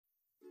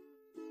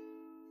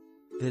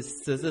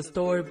This is a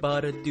story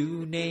about a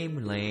dude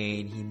named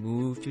Lane. He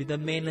moved to the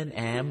mainland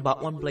and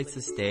bought one place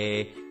to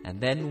stay.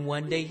 And then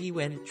one day he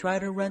went try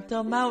to rent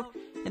them out.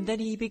 And then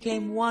he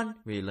became one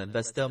real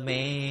investor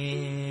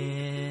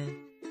man.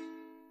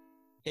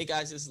 Hey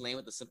guys, this is Lane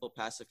with the Simple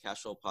Passive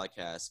Cashflow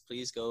Podcast.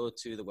 Please go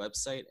to the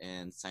website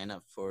and sign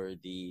up for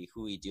the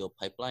Hui Deal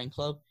Pipeline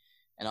Club,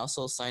 and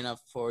also sign up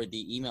for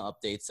the email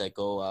updates that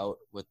go out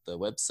with the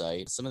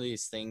website. Some of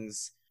these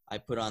things I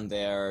put on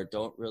there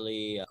don't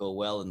really go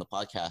well in the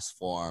podcast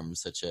form,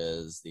 such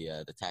as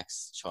the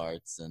tax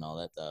charts and all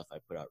that stuff I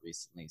put out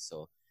recently.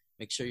 So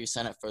make sure you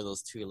sign up for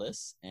those two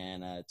lists.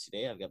 And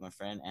today I've got my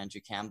friend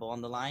Andrew Campbell on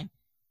the line.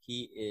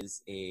 He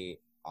is a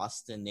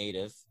Autin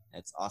native.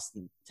 That's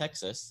Austin,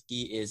 Texas.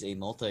 He is a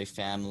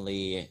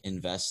multifamily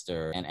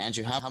investor. And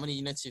Andrew, how many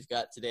units you've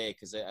got today?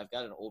 Because I've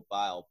got an old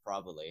file,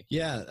 probably.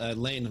 Yeah,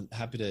 Lane, I'm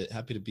happy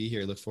to be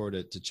here. Look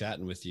forward to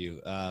chatting with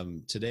you.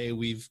 Today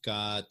we've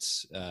got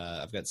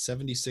I've got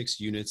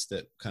 76 units.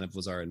 That kind of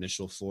was our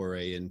initial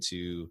foray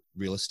into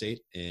real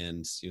estate,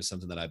 and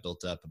something that I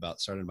built up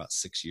started about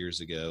 6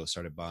 years ago.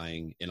 Started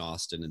buying in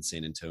Austin and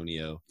San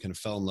Antonio. Kind of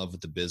fell in love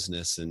with the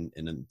business and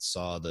then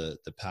saw the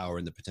power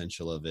and the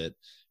potential of it.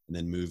 And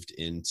then moved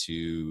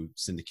into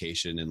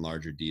syndication and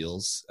larger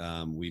deals.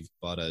 We've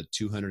bought a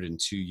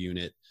 202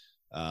 unit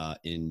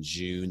in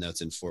June.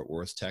 That's in Fort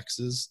Worth,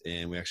 Texas.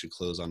 And we actually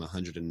closed on a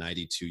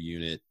 192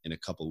 unit in a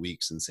couple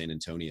weeks in San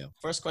Antonio.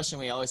 First question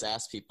we always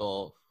ask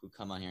people who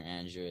come on here,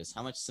 Andrew, is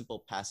how much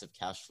simple passive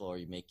cash flow are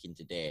you making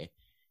today?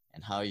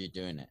 And how are you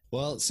doing it?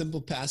 Well,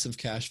 simple passive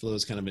cash flow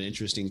is kind of an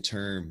interesting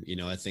term.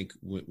 I think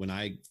when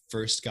I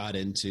first got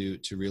into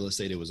real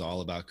estate, it was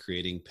all about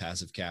creating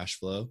passive cash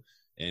flow.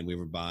 And we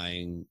were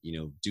buying,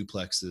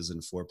 duplexes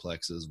and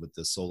fourplexes with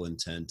the sole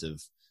intent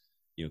of,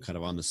 kind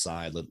of on the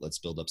side, let's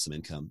build up some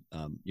income.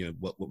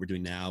 What we're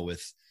doing now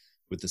with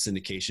the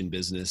syndication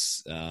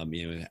business,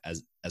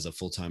 as a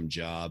full-time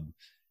job,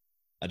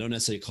 I don't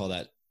necessarily call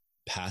that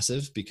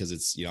passive because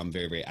it's, I'm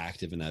very, very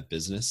active in that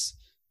business.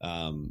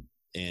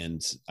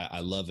 And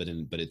I love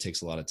it. But it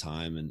takes a lot of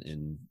time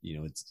and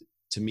it's,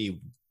 to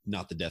me,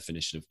 not the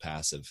definition of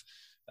passive.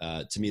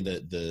 To me,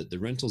 the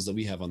rentals that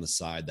we have on the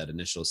side, that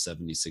initial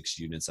 76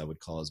 units, I would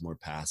call as more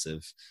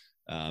passive.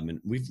 And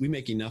we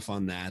make enough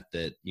on that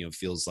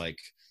feels like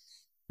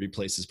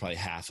replaces probably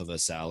half of a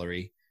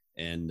salary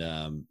and,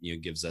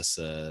 gives us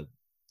a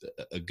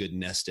good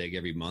nest egg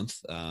every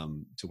month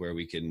to where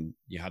we can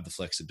have the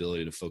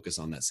flexibility to focus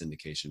on that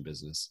syndication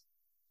business.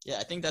 Yeah,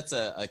 I think that's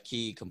a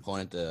key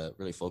component to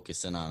really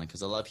focus in on,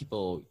 because a lot of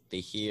people, they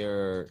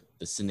hear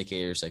the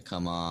syndicators that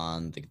come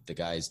on, the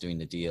guys doing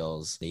the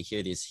deals, they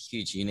hear this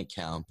huge unit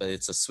count, but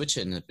it's a switch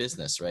in the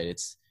business, right?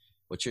 It's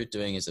what you're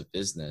doing is a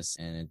business.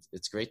 And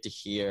it's great to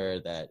hear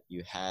that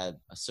you had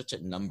such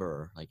a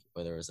number, like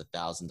whether it was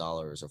 $1,000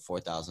 or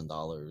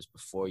 $4,000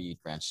 before you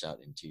branched out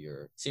into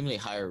your seemingly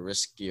higher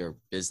riskier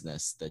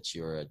business that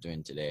you're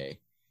doing today,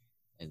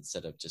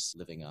 instead of just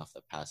living off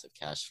the passive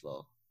cash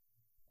flow.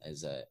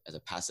 As a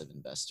passive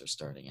investor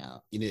starting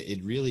out?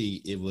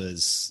 It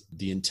was,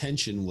 the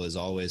intention was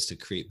always to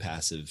create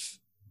passive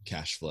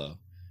cash flow.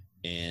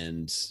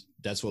 And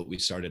that's what we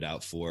started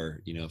out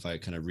for. If I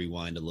kind of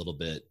rewind a little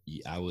bit,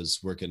 I was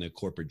working a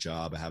corporate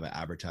job. I have an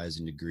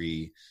advertising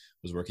degree,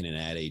 was working in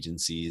ad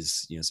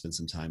agencies, spent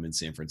some time in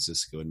San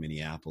Francisco and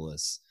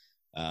Minneapolis.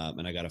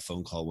 And I got a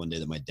phone call one day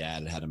that my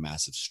dad had a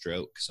massive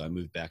stroke. So I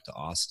moved back to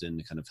Austin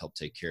to kind of help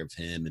take care of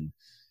him. And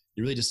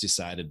you really just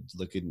decided,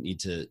 look, I need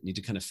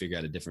to kind of figure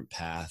out a different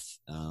path.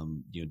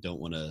 Don't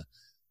want to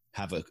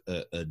have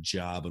a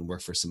job and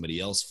work for somebody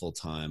else full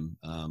time.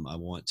 I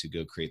want to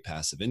go create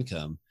passive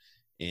income.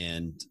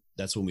 And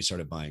that's when we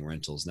started buying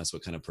rentals. And that's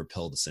what kind of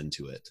propelled us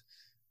into it.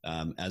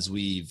 As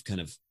we've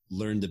kind of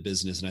learned the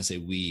business, and I say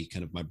we,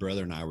 kind of my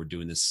brother and I were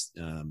doing this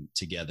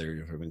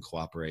together in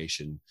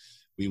cooperation.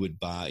 We would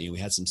buy, we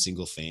had some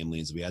single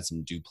families, we had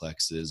some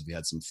duplexes, we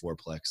had some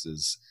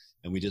fourplexes.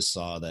 And we just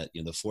saw that,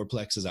 the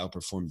fourplexes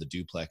outperformed the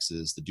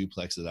duplexes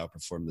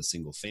outperformed the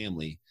single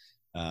family,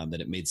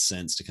 that it made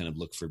sense to kind of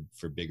look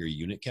for bigger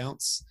unit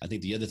counts. I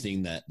think the other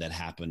thing that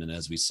happened, and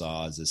as we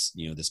saw, is this,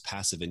 this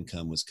passive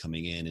income was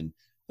coming in. And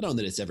I don't know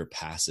that it's ever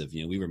passive.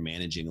 We were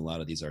managing a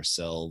lot of these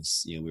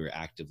ourselves. We were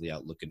actively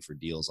out looking for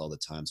deals all the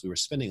time. So we were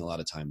spending a lot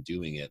of time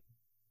doing it.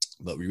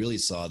 But we really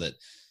saw that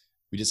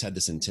we just had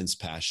this intense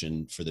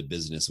passion for the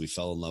business. We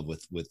fell in love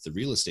with the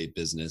real estate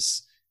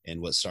business. And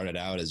what started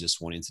out as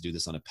just wanting to do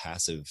this on a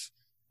passive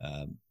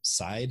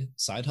side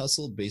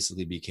hustle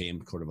basically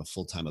became sort of a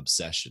full-time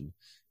obsession.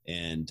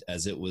 And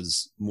as it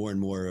was more and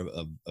more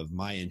of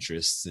my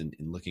interests in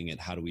looking at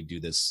how do we do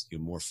this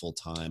more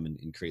full-time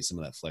and create some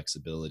of that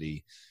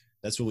flexibility,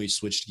 that's when we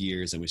switched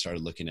gears and we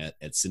started looking at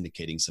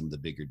syndicating some of the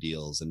bigger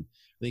deals. And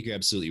I think you're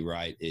absolutely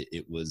right.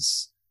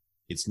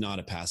 It's not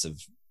a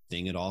passive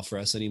thing at all for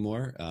us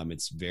anymore.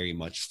 It's very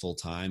much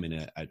full-time,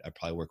 and I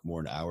probably work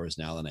more hours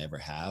now than I ever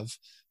have,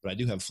 but I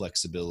do have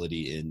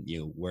flexibility in,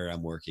 where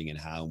I'm working and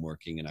how I'm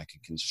working, and I can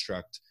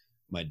construct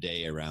my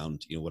day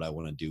around, what I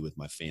want to do with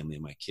my family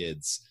and my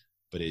kids.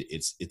 but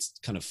it's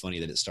kind of funny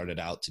that it started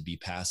out to be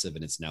passive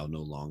and it's now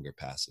no longer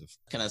passive.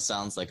 Kind of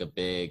sounds like a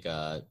big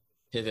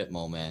pivot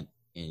moment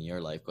in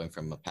your life, going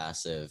from a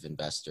passive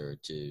investor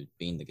to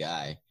being the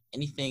guy.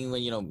 Anything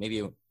when,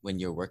 maybe when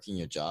you're working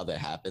your job that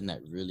happened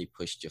that really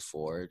pushed you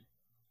forward?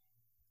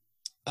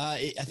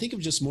 I think it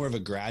was just more of a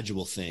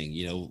gradual thing.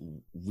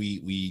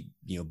 We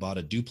bought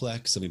a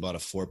duplex and we bought a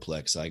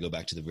fourplex. I go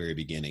back to the very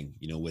beginning,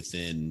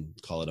 within,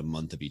 call it a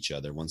month of each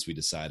other, once we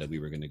decided we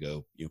were going to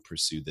go,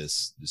 pursue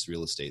this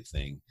real estate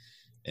thing.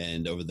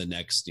 And over the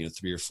next,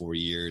 3 or 4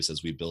 years,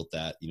 as we built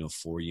that,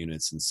 4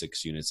 units and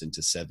 6 units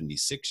into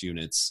 76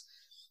 units,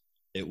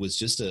 it was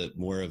just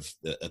more of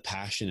a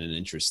passion and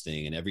interest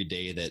thing. And every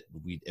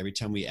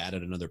time we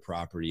added another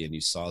property and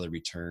you saw the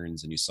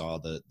returns and you saw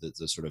the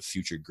sort of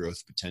future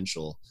growth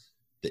potential,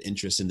 the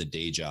interest in the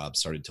day job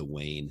started to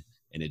wane.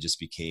 And it just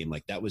became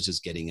like, that was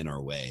just getting in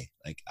our way.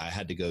 Like I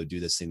had to go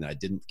do this thing that I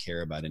didn't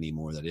care about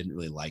anymore, that I didn't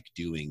really like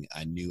doing.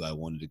 I knew I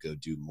wanted to go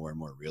do more and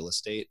more real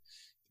estate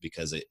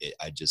because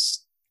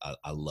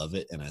I love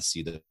it. And I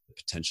see the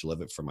potential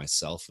of it for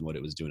myself and what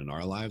it was doing in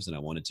our lives. And I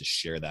wanted to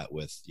share that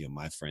with,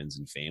 my friends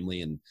and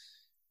family. And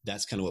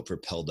that's kind of what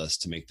propelled us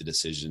to make the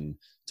decision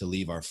to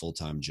leave our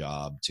full-time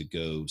job, to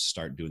go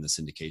start doing the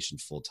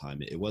syndication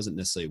full-time. It wasn't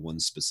necessarily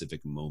one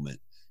specific moment.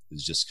 It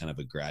was just kind of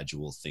a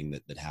gradual thing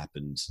that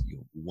happened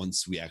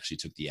once we actually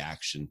took the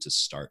action to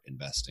start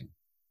investing.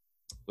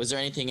 Was there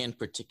anything in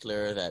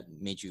particular that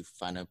made you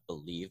finally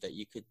believe that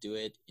you could do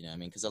it?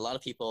 Because a lot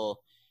of people,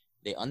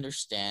 they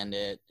understand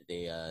it.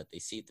 They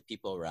see the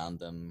people around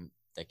them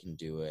that can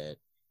do it,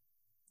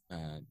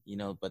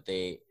 but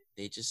they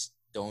just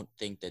don't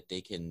think that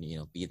they can,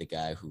 be the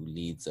guy who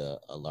leads a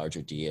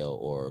larger deal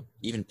or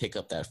even pick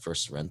up that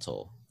first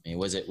rental.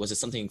 Was it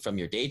something from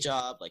your day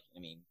job?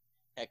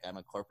 Heck, I'm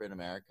a corporate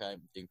America.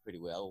 I'm doing pretty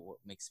well. What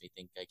makes me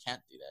think I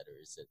can't do that?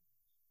 Or is it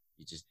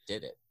you just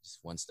did it just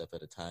one step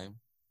at a time?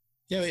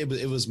 Yeah,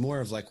 it was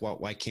more of like,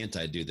 why can't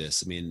I do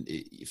this?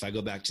 If I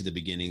go back to the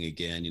beginning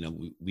again,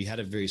 we had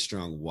a very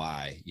strong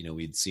why.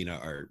 We'd seen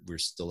we're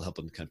still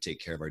helping kind of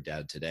take care of our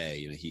dad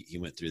today. He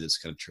went through this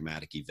kind of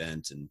traumatic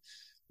event, and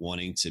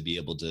wanting to be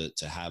able to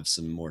have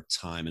some more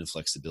time and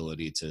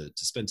flexibility to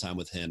spend time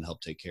with him, help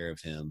take care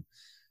of him.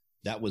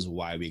 That was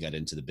why we got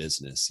into the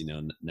business.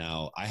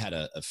 Now I had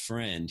a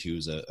friend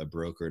who's a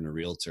broker and a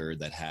realtor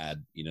that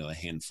had, a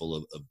handful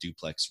of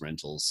duplex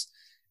rentals.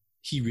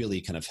 He really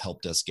kind of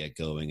helped us get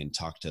going and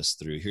talked us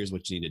through, here's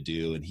what you need to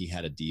do. And he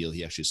had a deal.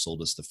 He actually sold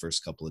us the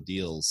first couple of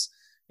deals.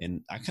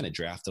 And I kind of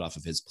drafted off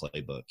of his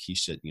playbook. He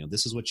said,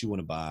 this is what you want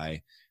to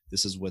buy.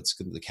 This is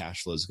the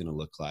cash flow is going to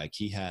look like.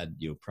 He had,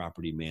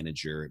 property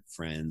manager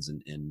friends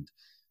and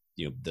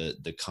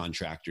the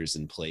contractors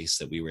in place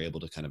that we were able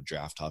to kind of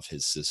draft off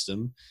his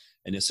system.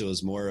 And so it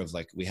was more of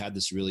like, we had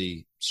this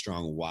really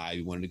strong why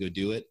we wanted to go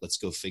do it. Let's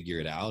go figure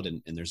it out.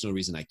 And there's no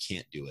reason I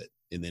can't do it.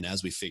 And then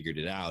as we figured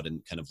it out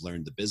and kind of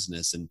learned the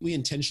business, and we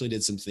intentionally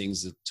did some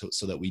things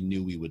so that we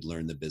knew we would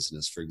learn the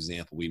business. For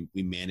example, we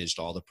managed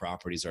all the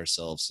properties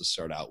ourselves to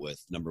start out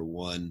with. Number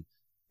one,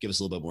 give us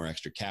a little bit more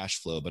extra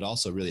cash flow, but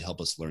also really help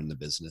us learn the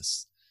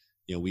business.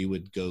 We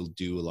would go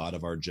do a lot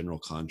of our general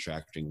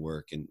contracting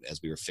work, and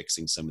as we were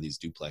fixing some of these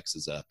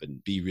duplexes up,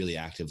 and be really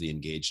actively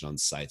engaged on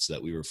site, so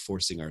that we were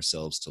forcing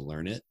ourselves to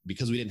learn it.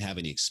 Because we didn't have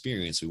any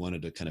experience, we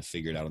wanted to kind of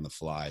figure it out on the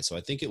fly. So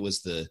I think it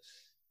was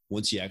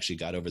once you actually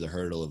got over the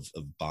hurdle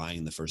of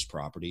buying the first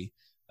property,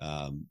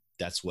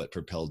 that's what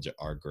propelled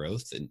our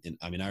growth. And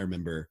I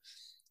remember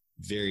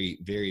very,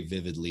 very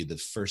vividly, the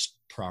first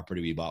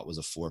property we bought was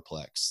a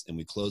fourplex, and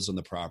we closed on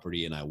the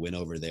property, and I went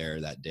over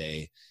there that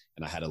day,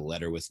 and I had a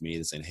letter with me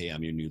that saying, hey,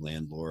 I'm your new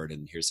landlord,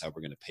 and here's how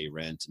we're going to pay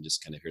rent, and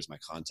just kind of, here's my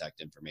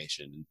contact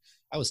information. And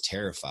I was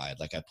terrified.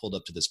 Like, I pulled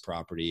up to this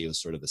property. It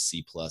was sort of a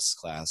C+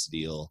 class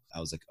deal. I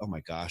was like, oh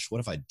my gosh, what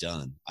have I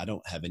done? I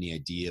don't have any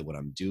idea what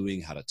I'm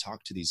doing, how to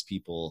talk to these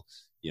people.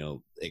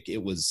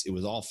 It was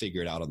all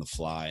figured out on the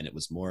fly, and it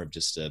was more of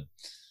just a,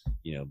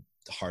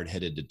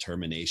 hard-headed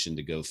determination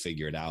to go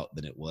figure it out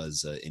than it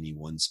was any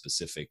one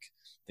specific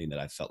thing that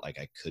I felt like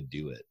I could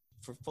do it.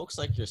 For folks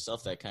like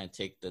yourself that kind of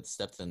take that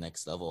step to the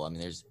next level,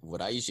 there's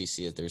what I usually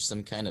see is there's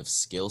some kind of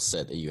skill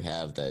set that you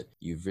have that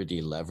you've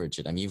really leveraged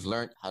it. You've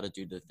learned how to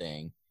do the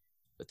thing,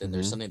 but then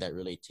there's something that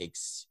really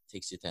takes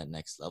you to that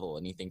next level.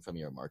 Anything from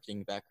your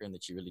marketing background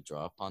that you really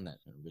draw upon that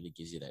really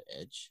gives you that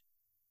edge?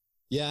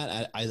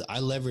 Yeah, I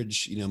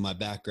leverage, my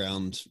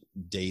background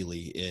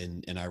daily,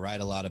 and I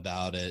write a lot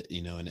about it,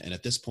 and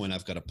at this point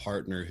I've got a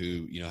partner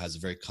who, has a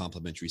very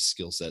complementary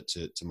skill set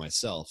to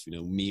myself.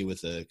 Me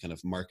with a kind of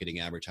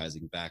marketing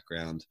advertising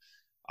background,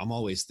 I'm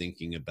always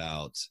thinking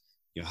about,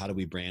 how do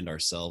we brand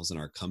ourselves and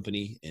our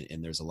company?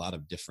 And there's a lot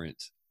of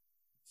different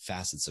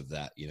facets of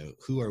that.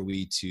 Who are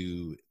we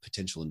to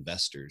potential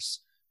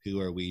investors?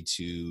 Who are we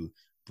to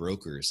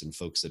brokers and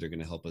folks that are going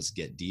to help us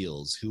get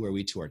deals? Who are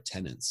we to our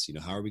tenants?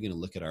 How are we going to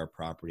look at our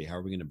property? How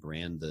are we going to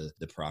brand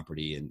the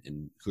property,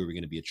 and who are we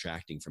going to be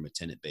attracting from a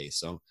tenant base?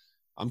 So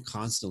I'm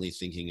constantly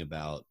thinking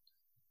about,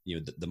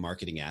 the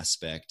marketing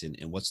aspect and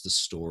what's the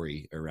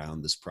story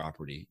around this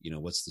property?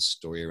 What's the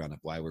story around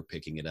why we're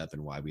picking it up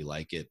and why we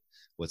like it?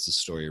 what's the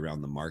story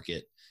around the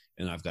market.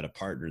 And I've got a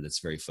partner that's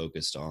very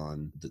focused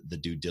on the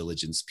due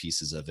diligence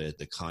pieces of it,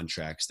 the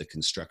contracts, the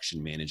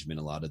construction management,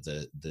 a lot of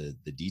the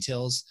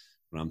details,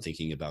 when I'm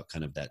thinking about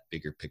kind of that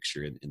bigger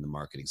picture in the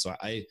marketing. So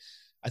I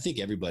think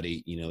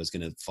everybody, is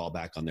going to fall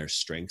back on their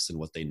strengths and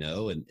what they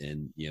know. And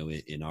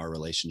in our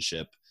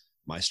relationship,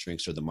 my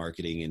strengths are the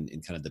marketing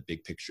and kind of the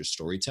big picture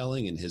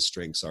storytelling, and his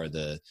strengths are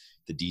the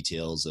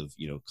details of,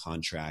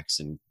 contracts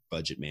and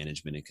budget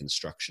management and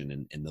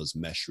construction, and those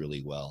mesh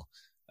really well.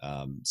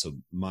 So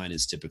mine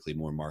is typically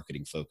more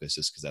marketing focused,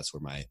 just because that's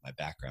where my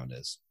background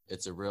is.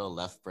 It's a real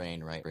left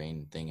brain, right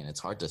brain thing, and it's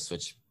hard to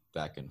switch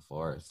back and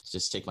forth.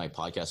 Just take my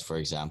podcast, for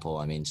example.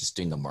 I mean, just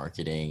doing the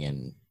marketing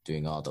and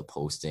doing all the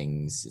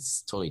postings,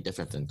 it's totally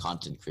different than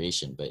content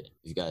creation, but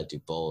you've got to do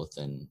both.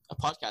 And a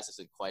podcast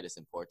isn't quite as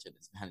important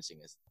as managing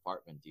an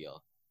apartment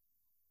deal.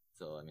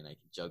 So, I mean, I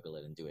can juggle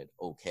it and do it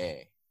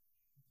okay.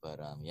 But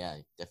yeah,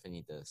 you definitely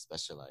need to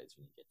specialize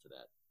when you get to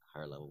that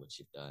higher level, which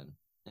you've done.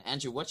 And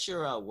Andrew, what's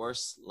your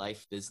worst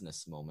life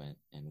business moment,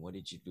 and what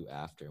did you do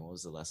after, and what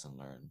was the lesson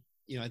learned?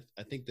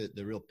 I think that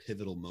the real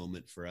pivotal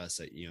moment for us,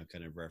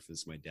 kind of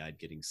referenced my dad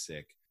getting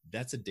sick.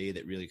 That's a day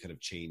that really kind of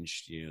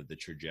changed, the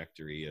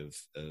trajectory of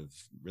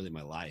really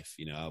my life.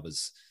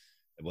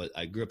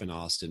 I grew up in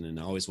Austin, and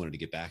I always wanted to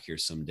get back here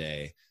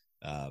someday.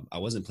 I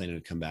wasn't planning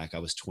to come back. I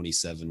was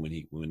 27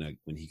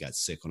 when he got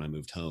sick, when I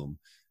moved home.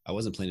 I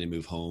wasn't planning to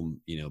move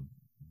home,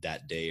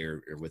 that day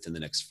or within the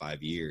next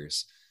 5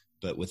 years.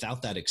 But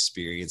without that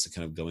experience and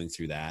kind of going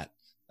through that,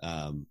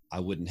 I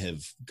wouldn't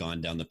have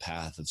gone down the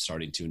path of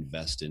starting to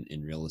invest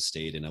in real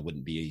estate, and I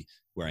wouldn't be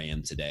where I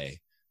am today.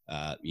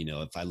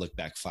 If I look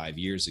back 5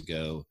 years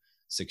ago,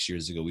 6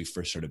 years ago, we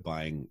first started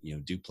buying,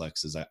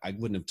 duplexes. I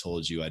wouldn't have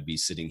told you I'd be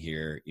sitting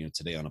here,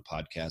 today on a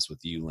podcast with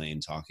you, Lane,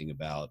 talking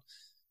about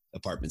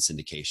apartment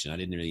syndication. I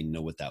didn't really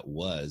know what that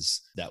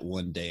was. That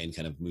one day and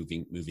kind of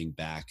moving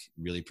back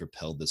really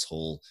propelled this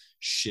whole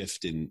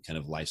shift in kind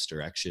of life's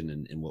direction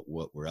and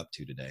what we're up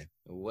to today.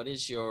 What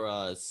is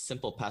your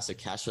simple passive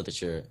cash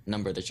flow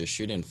number that you're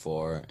shooting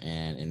for?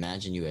 And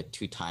imagine you had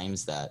 2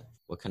 times that.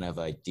 What kind of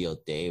ideal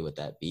day would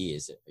that be?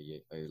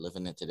 Are you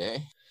living it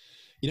today?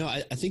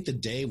 I think the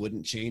day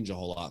wouldn't change a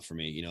whole lot for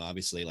me.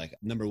 Obviously, like,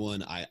 number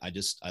one, I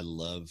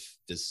love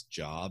this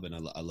job, and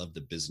I love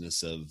the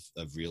business of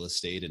real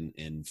estate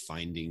and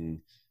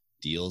finding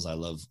deals. I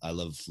love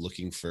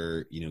looking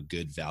for,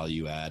 good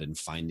value add and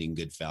finding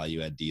good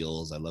value add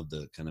deals. I love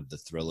the kind of the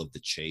thrill of the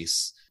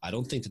chase. I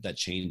don't think that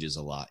changes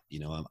a lot.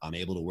 I'm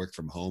able to work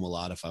from home a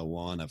lot if I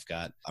want.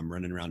 I'm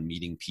running around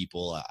meeting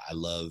people. I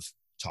love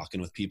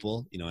talking with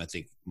people. I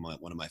think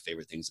one of my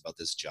favorite things about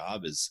this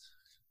job is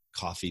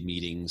coffee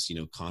meetings,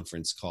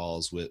 conference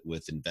calls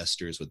with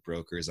investors, with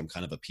brokers. I'm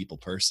kind of a people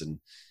person,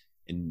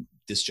 and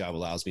this job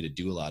allows me to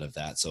do a lot of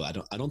that. So I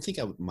don't think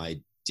my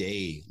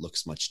day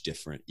looks much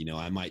different.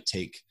 I might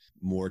take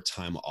more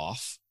time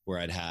off where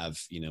I'd have,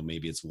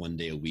 maybe it's 1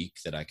 day a week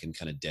that I can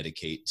kind of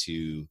dedicate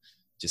to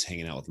just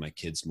hanging out with my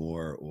kids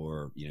more,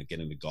 or,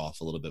 getting into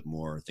golf a little bit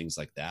more, things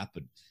like that.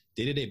 But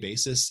day-to-day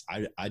basis,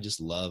 I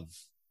just love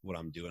what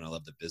I'm doing. I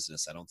love the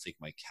business. I don't think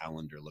my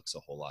calendar looks a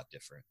whole lot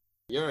different.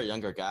 You're a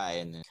younger guy,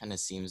 and it kind of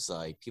seems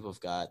like people have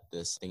got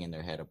this thing in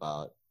their head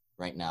about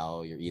right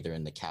now you're either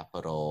in the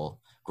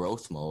capital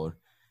growth mode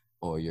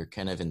or you're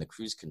kind of in the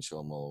cruise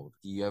control mode.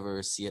 Do you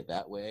ever see it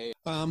that way?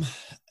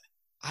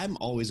 I'm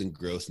always in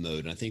growth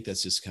mode, and I think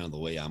that's just kind of the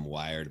way I'm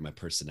wired, my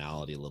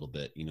personality a little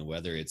bit.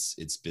 Whether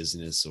it's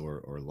business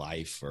or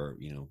life or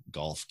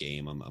golf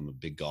game. I'm a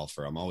big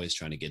golfer. I'm always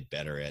trying to get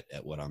better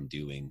at what I'm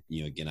doing.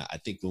 Again, I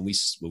think when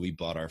we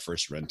bought our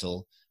first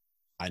rental,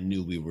 I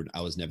knew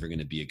I was never going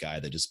to be a guy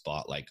that just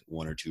bought like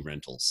 1 or 2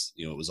 rentals.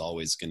 It was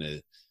always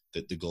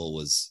the goal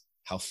was,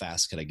 how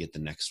fast could I get the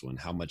next one?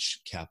 How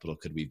much capital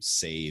could we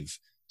save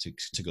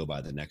to go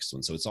buy the next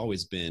one? So it's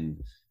always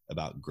been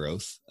about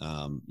growth.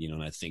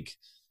 And I think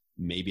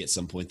maybe at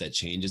some point that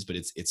changes, but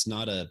it's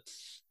not I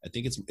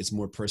think it's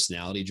more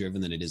personality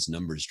driven than it is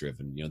numbers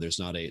driven. There's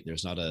not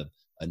a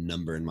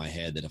number in my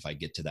head that if I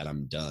get to that,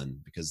 I'm done,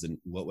 because then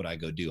what would I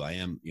go do? I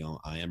am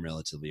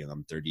relatively young.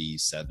 I'm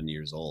 37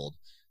 years old.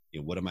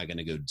 What am I going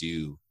to go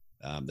do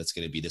that's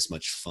going to be this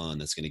much fun,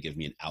 that's going to give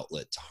me an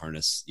outlet to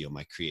harness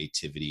my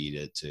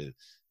creativity, to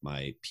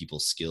my people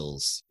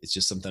skills? It's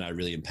just something I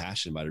really am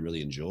passionate about. I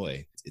really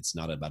enjoy. It's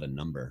not about a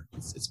number.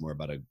 It's more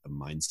about a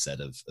mindset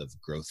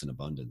of growth and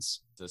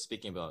abundance. So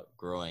speaking about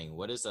growing,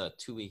 what is a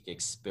 2-week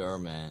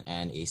experiment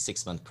and a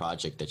 6-month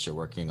project that you're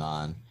working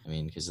on? I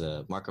mean, because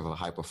the mark of a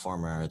high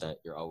performer that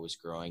you're always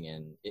growing,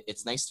 and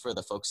it's nice for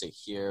the folks that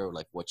hear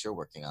like what you're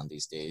working on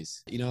these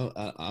days.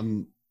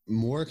 I'm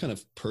more kind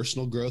of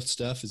personal growth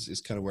stuff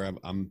is kind of where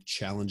I'm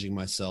challenging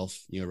myself.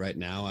 Right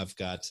now I've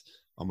got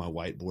on my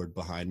whiteboard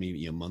behind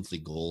me, monthly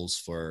goals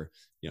for,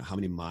 how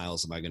many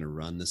miles am I going to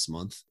run this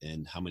month,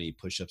 and how many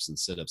push-ups and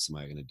sit-ups am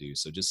I going to do?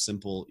 So just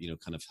simple,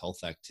 kind of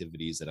health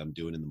activities that I'm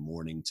doing in the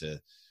morning to,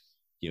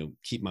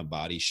 keep my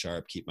body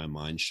sharp, keep my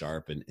mind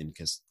sharp, and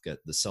get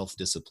the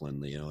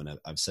self-discipline, and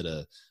I've set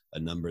a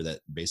number that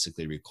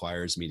basically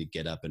requires me to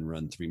get up and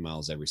run 3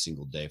 miles every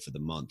single day for the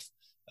month.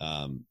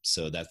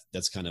 So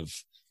that's kind of,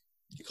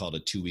 you call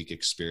it a 2-week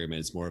experiment.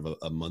 It's more of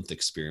a month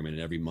experiment.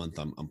 And every month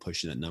I'm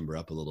pushing that number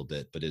up a little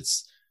bit, but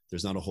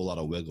there's not a whole lot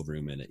of wiggle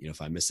room in it. You know,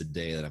 if I miss a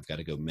day, then I've got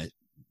to go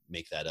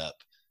make that up,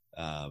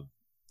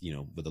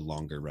 with a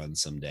longer run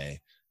someday.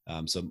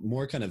 So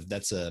more kind of,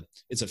 it's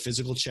a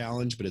physical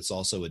challenge, but it's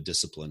also a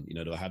discipline. You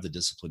know, do I have the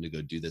discipline to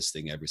go do this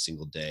thing every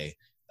single day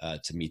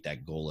to meet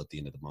that goal at the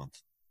end of the month?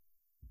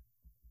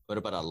 What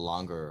about a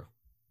longer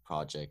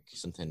project,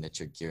 something that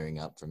you're gearing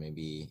up for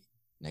maybe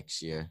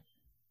next year?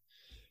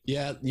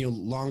 Yeah,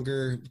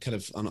 longer kind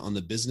of on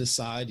the business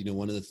side,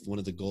 one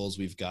of the goals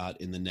we've got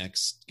in the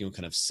next,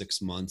 kind of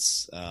 6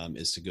 months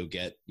is to go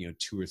get, 2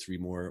 or 3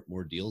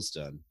 more deals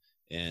done.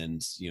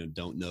 And,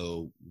 don't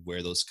know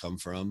where those come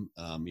from.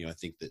 I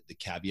think that the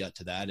caveat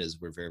to that is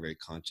we're very, very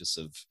conscious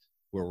of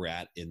where we're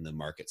at in the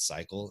market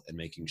cycle and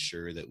making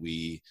sure that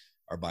we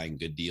are buying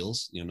good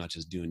deals, not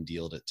just doing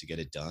deal to get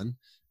it done.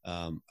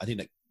 I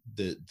think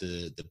that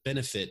the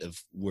benefit of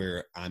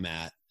where I'm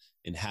at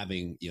and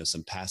having,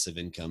 some passive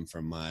income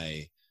from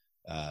my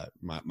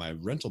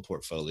rental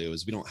portfolio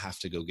is we don't have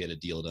to go get a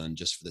deal done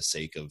just for the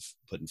sake of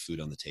putting food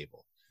on the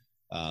table.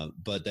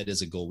 But that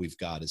is a goal we've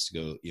got, is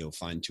to go,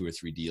 find 2 or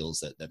 3 deals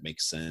that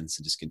make sense,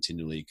 and just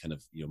continually kind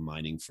of,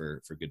 mining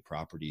for good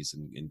properties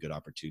and good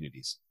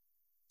opportunities.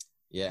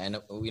 Yeah. And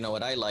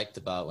what I liked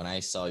about when I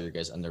saw your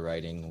guys'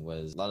 underwriting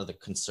was a lot of the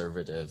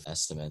conservative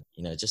estimate.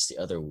 Just the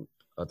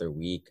other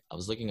week, I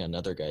was looking at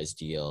another guy's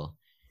deal,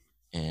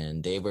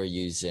 and they were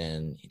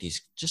using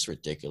these just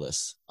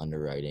ridiculous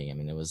underwriting. I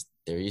mean,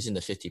 they were using the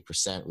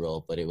 50%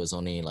 rule, but it was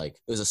only it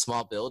was a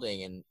small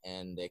building,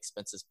 and the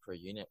expenses per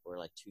unit were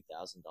like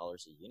 $2,000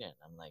 a unit.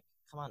 I'm like,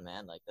 come on,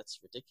 man, that's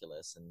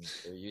ridiculous. And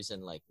they're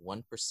using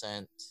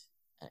 1%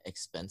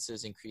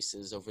 expenses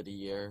increases over the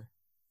year.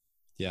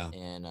 Yeah.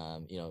 And,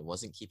 it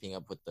wasn't keeping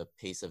up with the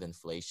pace of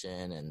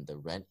inflation, and the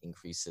rent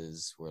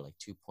increases were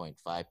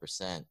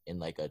 2.5%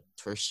 in a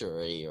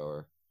tertiary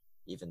or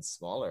even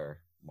smaller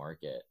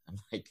market. I'm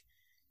like,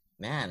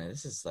 man,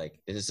 is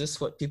this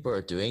what people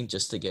are doing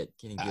just to getting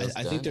deals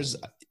done?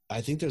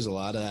 I think there's a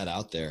lot of that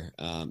out there.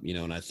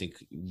 And I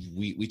think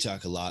we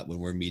talk a lot when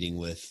we're meeting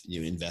with,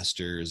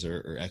 investors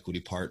or equity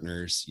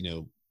partners.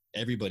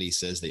 Everybody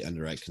says they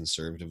underwrite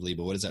conservatively,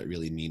 but what does that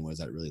really mean? What does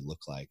that really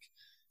look like?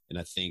 And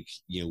I think,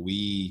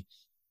 we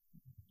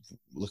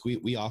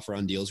offer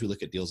on deals. We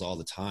look at deals all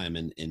the time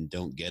and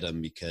don't get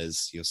them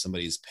because,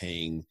 somebody's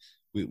paying.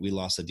 We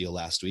lost a deal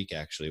last week,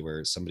 actually,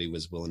 where somebody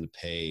was willing to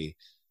pay,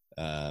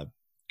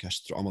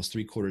 almost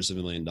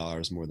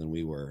 $750,000 more than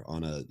we were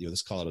on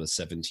let's call it a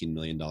 $17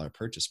 million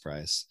purchase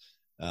price.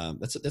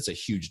 That's a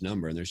huge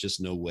number, and there's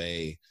just no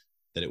way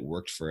that it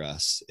worked for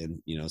us.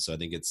 And, so I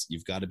think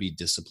you've got to be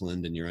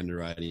disciplined in your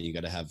underwriting. You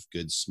got to have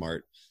good,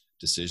 smart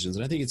decisions.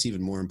 And I think it's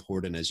even more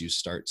important as you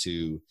start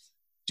to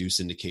do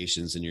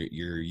syndications and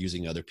you're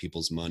using other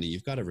people's money.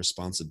 You've got a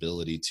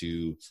responsibility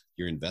to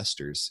your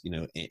investors,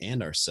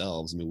 and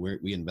ourselves. I mean,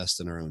 we invest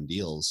in our own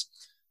deals.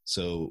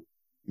 So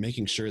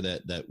making sure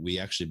that we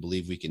actually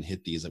believe we can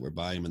hit these, that we're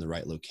buying them in the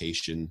right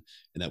location,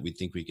 and that we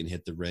think we can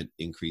hit the rent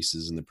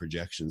increases and the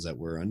projections that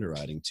we're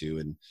underwriting to.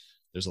 And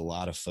there's a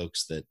lot of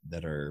folks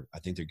that are, I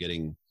think they're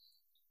getting,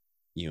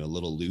 a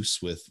little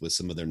loose with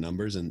some of their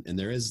numbers. And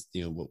there is,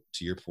 to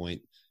your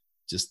point,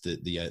 just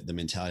the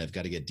mentality, I've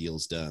got to get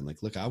deals done.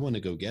 Look, I want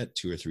to go get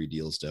 2 or 3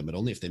 deals done, but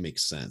only if they make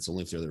sense,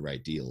 only if they're the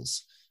right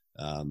deals.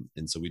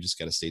 And so we just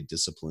got to stay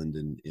disciplined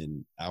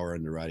in our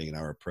underwriting and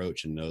our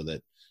approach, and know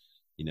that,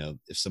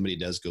 if somebody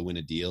does go win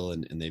a deal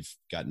and they've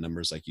got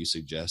numbers like you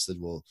suggested,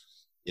 well,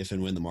 if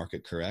and when the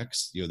market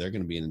corrects, they're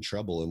going to be in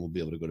trouble, and we'll be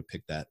able to go to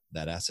pick that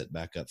asset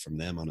back up from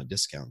them on a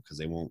discount, because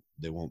they won't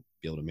be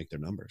able to make their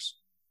numbers.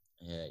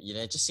 Yeah,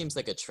 it just seems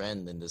like a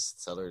trend in this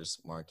seller's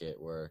market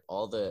where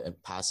all the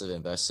passive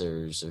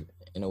investors are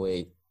in a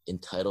way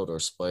entitled or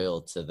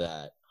spoiled to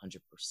that 100%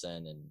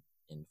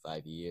 in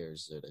 5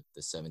 years, or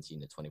the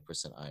 17 to 20%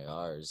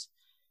 IRs.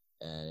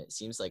 And it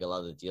seems like a lot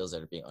of the deals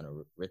that are being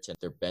underwritten,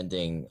 they're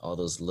bending all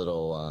those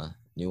little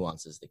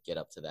nuances that get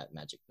up to that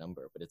magic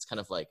number. But it's kind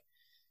of like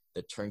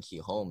the turnkey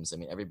homes. I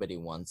mean, everybody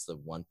wants the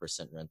 1%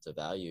 rent to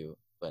value,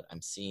 but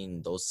I'm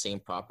seeing those same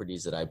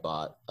properties that I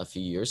bought a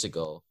few years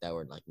ago that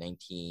were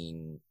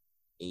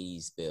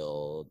 1980s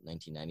build,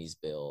 1990s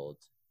build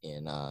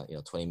in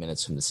 20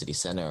 minutes from the city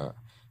center.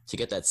 To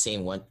get that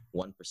same 1%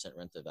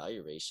 rent to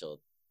value ratio,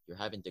 you're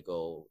having to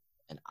go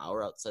an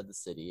hour outside the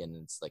city, and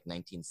it's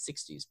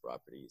 1960s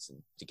properties. And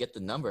to get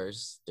the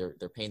numbers, they're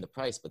paying the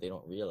price, but they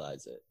don't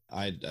realize it.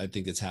 I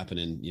think it's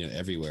happening,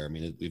 everywhere. I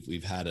mean,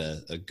 we've had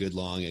a good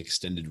long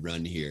extended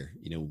run here.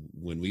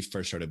 When we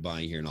first started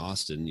buying here in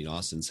Austin,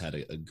 Austin's had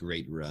a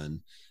great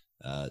run,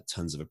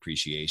 tons of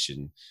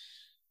appreciation.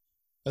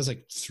 That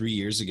was 3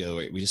 years ago.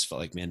 We just felt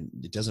like, man,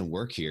 it doesn't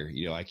work here.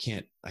 I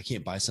can't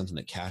buy something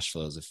that cash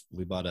flows. If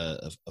we bought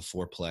a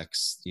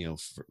fourplex,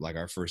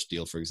 our first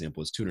deal, for example,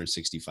 was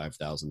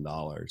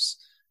 $265,000,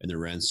 and the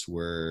rents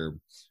were,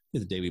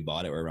 the day we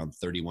bought it, were around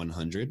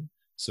 $3,100.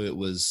 So it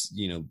was,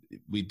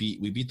 we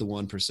beat the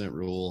 1%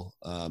 rule,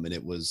 and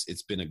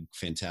it's been a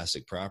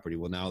fantastic property.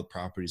 Well, now the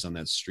properties on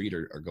that street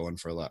are going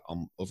for a lot,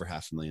 over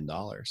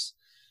 $500,000.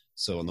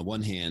 So on the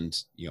one hand,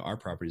 our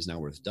property is now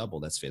worth double.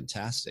 That's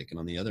fantastic. And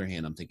on the other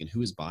hand, I'm thinking,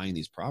 who is buying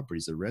these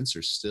properties? The rents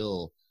are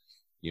still,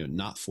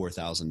 not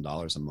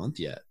 $4,000 a month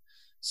yet.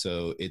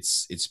 So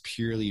it's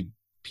purely,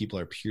 people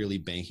are purely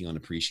banking on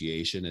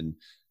appreciation, and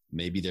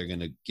maybe they're going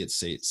to get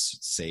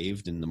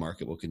saved and the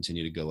market will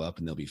continue to go up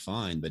and they'll be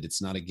fine. But it's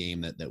not a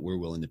game that we're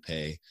willing to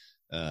pay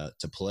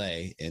to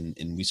play. And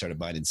we started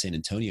buying in San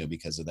Antonio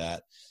because of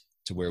that,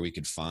 to where we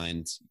could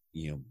find,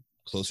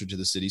 closer to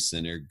the city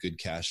center, good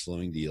cash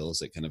flowing deals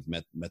that kind of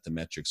met the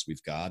metrics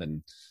we've got.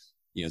 And,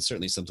 it's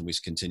certainly something we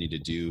continue to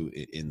do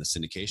in the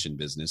syndication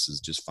business,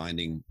 is just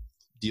finding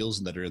deals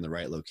that are in the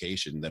right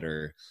location, that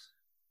are,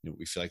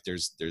 we feel like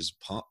there's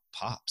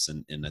pops,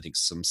 and I think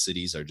some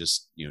cities are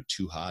just,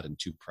 too hot and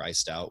too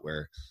priced out,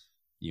 where,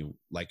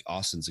 like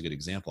Austin's a good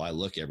example. I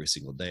look every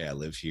single day. I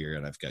live here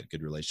and I've got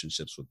good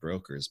relationships with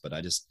brokers, but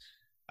I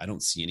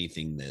don't see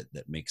anything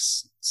that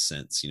makes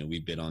sense. We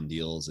bid on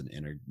deals and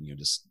are,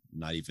 just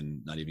not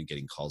even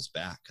getting calls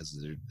back,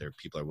 because there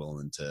people are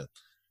willing to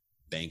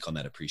bank on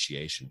that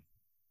appreciation.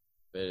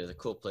 But it's a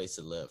cool place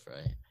to live,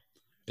 right?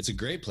 It's a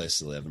great place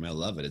to live. I mean, I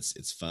love it.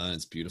 It's fun.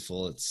 It's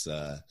beautiful. It's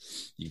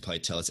you can probably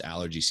tell it's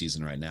allergy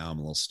season right now. I'm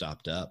a little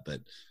stopped up,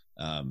 but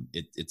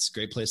it's a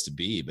great place to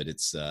be. But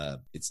it's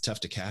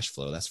tough to cash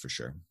flow. That's for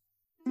sure.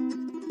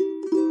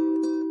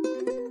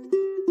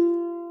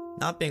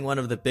 Not being one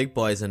of the big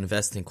boys in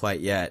investing quite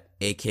yet,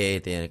 aka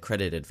the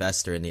accredited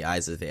investor in the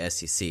eyes of the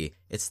SEC,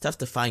 it's tough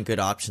to find good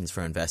options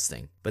for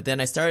investing. But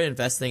then I started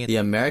investing in the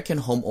American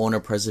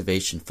Homeowner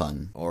Preservation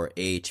Fund, or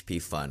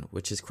AHP Fund,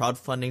 which is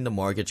crowdfunding the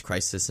mortgage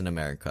crisis in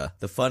America.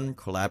 The fund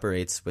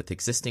collaborates with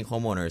existing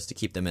homeowners to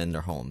keep them in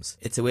their homes.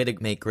 It's a way to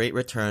make great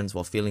returns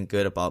while feeling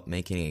good about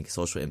making a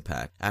social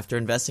impact. After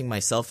investing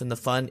myself in the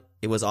fund,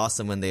 it was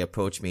awesome when they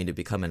approached me to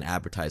become an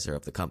advertiser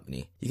of the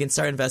company. You can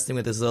start investing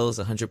with as little as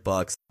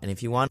 $100, and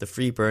if you want the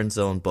free Burn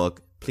Zone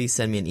book, please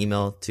send me an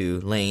email to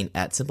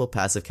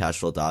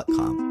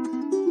lane@simplepassivecashflow.com.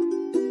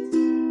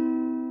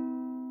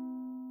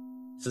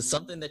 So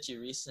something that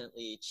you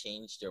recently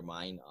changed your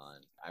mind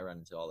on, I run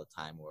into all the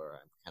time, where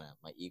I'm kind of,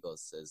 my ego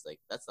says like,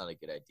 that's not a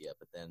good idea.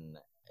 But then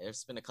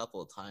there's been a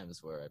couple of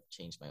times where I've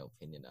changed my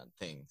opinion on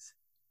things.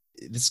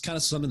 It's kind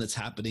of something that's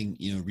happening,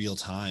 real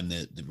time,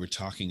 that we're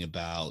talking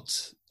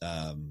about.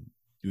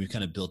 We've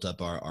kind of built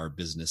up our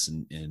business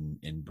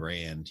and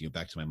brand,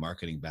 back to my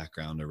marketing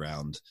background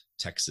around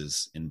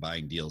Texas and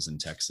buying deals in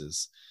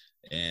Texas.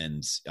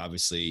 And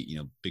obviously,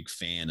 big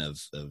fan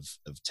of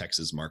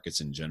Texas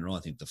markets in general. I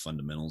think the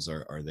fundamentals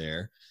are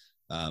there.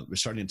 We're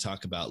starting to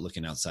talk about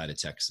looking outside of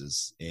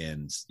Texas,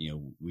 and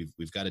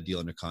we've got a deal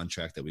under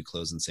contract that we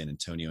close in San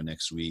Antonio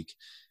next week.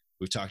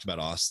 We've talked about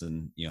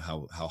Austin,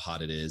 how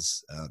hot it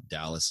is.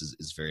 Dallas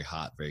is very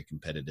hot, very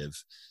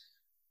competitive.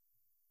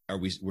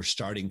 We're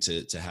starting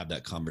to have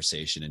that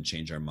conversation and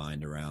change our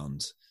mind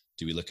around,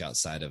 do we look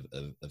outside of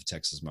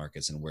Texas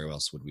markets, and where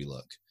else would we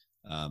look?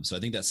 So I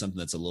think that's something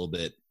that's a little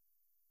bit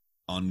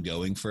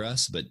ongoing for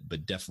us, but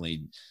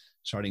definitely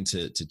starting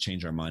to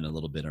change our mind a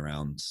little bit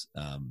around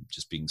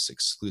just being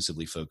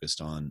exclusively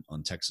focused on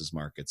Texas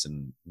markets,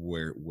 and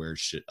where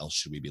else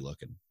should we be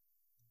looking?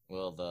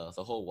 Well,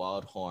 the whole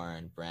Wild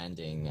Horn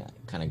branding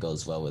kind of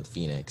goes well with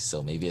Phoenix,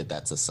 so maybe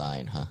that's a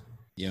sign, huh?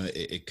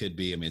 It could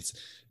be. I mean,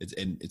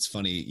 it's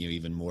funny,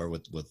 even more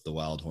with the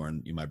Wild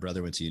Horn. My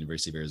brother went to the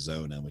University of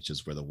Arizona, which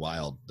is where the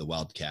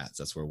Wildcats,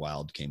 that's where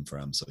Wild came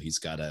from. So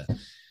we've got a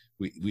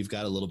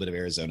little bit of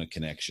Arizona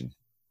connection.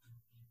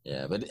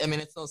 Yeah, but I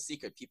mean, it's no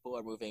secret. People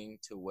are moving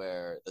to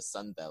where the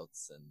sun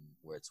belts and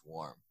where it's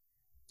warm.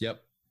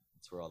 Yep.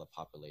 That's where all the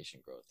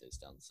population growth is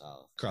down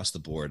south. Across the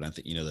board. I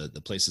think,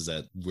 the places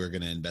that we're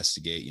going to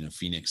investigate,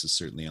 Phoenix is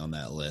certainly on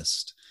that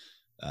list.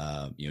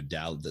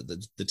 Dallas,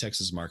 the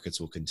Texas markets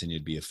will continue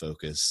to be a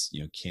focus.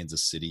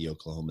 Kansas City,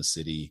 Oklahoma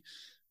City,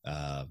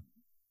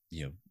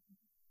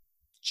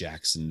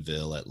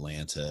 Jacksonville,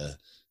 Atlanta.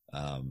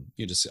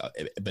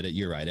 But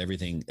you're right.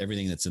 Everything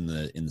that's in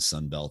the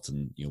Sun Belt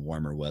and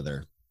warmer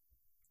weather,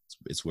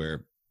 it's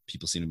where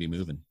people seem to be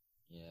moving.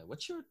 Yeah.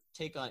 What's your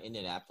take on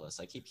Indianapolis?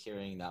 I keep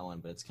hearing that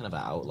one, but it's kind of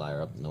an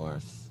outlier up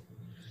north.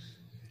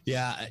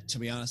 Yeah, to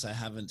be honest, I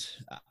haven't.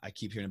 I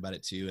keep hearing about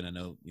it too, and I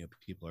know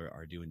people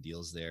are doing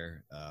deals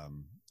there.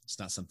 It's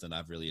not something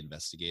I've really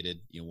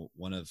investigated.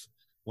 One of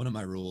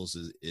my rules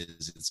is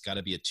it's got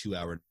to be a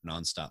 2-hour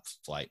nonstop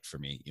flight for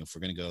me. If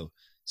we're going to go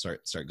start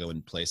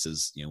going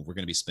places, we're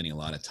going to be spending a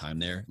lot of time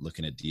there,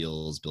 looking at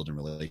deals, building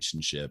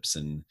relationships,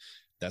 and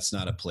that's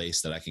not a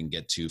place that I can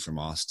get to from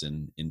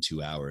Austin in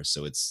 2 hours.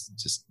 So it's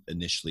just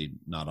initially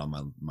not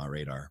on my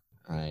radar.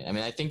 Right. I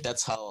mean, I think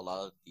that's how a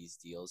lot of these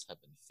deals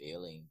have been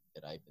failing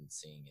that I've been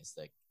seeing, is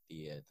like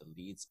the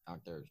leads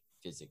aren't there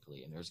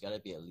physically, and there's got to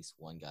be at least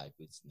one guy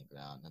boots in the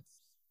ground.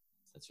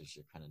 That's what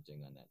you're kind of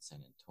doing on that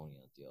San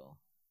Antonio deal.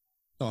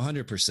 Oh,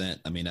 100%.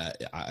 I mean, I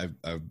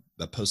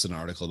posted an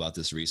article about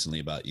this recently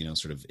about,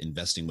 sort of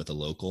investing with a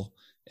local.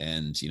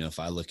 And, if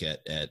I look at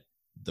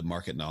the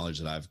market knowledge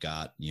that I've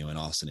got, in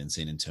Austin and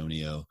San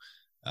Antonio,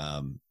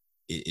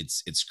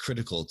 it's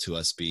critical to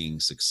us being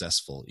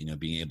successful,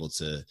 being able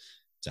to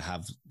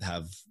have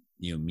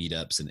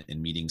meetups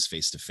and meetings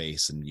face to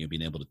face, and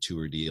being able to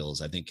tour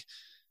deals. I think,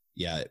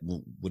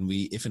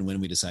 if and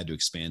when we decide to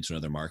expand to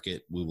another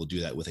market, we will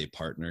do that with a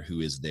partner who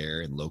is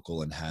there and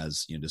local and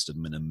has just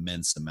an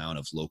immense amount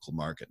of local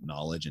market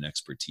knowledge and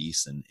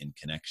expertise and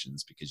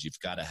connections, because you've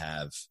got to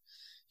have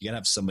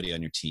somebody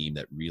on your team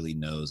that really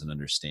knows and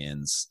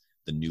understands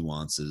the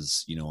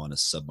nuances, on a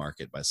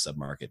sub-market by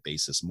sub-market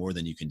basis, more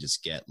than you can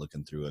just get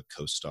looking through a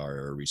CoStar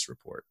or a Reese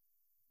report.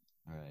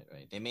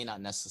 Right. They may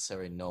not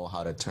necessarily know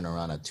how to turn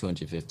around a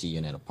 250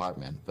 unit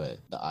apartment, but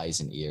the eyes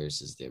and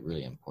ears is the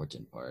really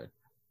important part.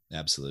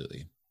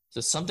 Absolutely.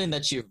 So something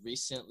that you've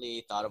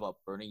recently thought about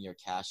burning your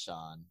cash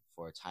on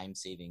for time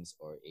savings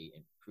or a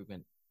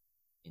improvement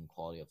in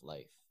quality of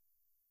life?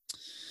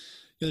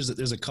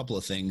 There's a couple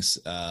of things,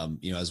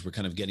 as we're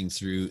kind of getting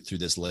through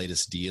this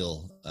latest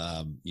deal,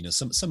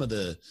 some of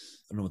the,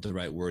 I don't know what the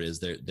right word is,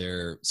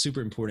 they're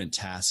super important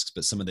tasks,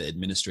 but some of the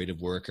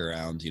administrative work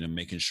around,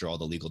 making sure all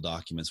the legal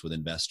documents with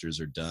investors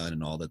are done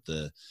and all that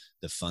the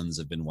funds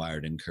have been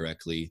wired in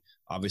correctly,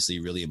 obviously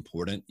really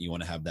important. You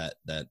want to have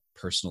that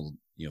personal,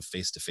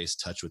 face-to-face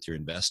touch with your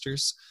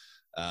investors.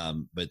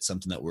 But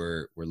something that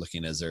we're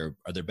looking at are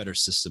there better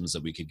systems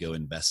that we could go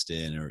invest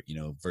in, or,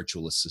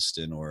 virtual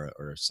assistant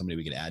or somebody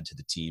we could add to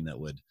the team that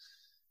would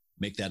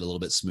make that a little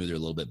bit smoother, a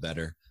little bit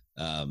better,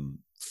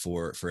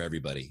 for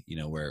everybody,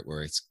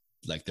 where it's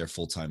like their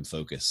full-time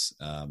focus.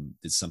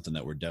 It's something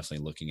that we're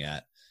definitely looking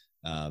at.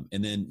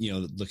 And then,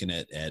 looking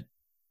at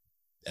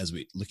as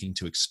we looking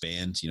to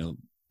expand,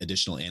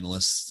 additional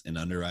analysts and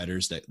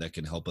underwriters that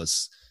can help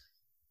us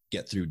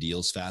get through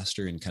deals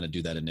faster and kind of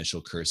do that initial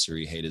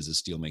cursory, hey, does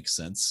this deal make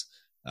sense?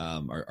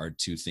 Are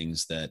two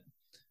things that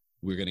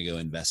we're going to go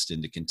invest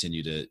in to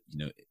continue to,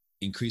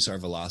 increase our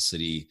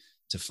velocity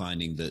to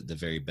finding the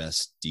very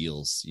best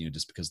deals,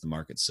 just because the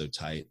market's so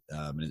tight,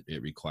 and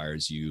it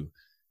requires you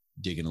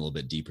digging a little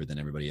bit deeper than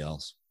everybody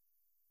else.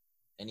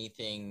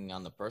 Anything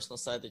on the personal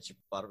side that you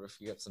thought would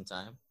free up some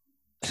time?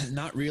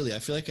 Not really. I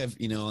feel like I've,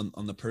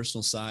 on the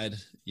personal side,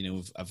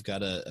 I've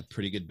got a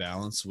pretty good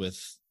balance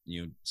with,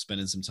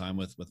 spending some time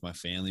with my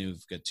family.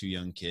 We've got 2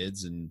 young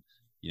kids, and,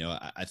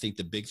 I think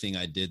the big thing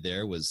I did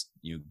there was,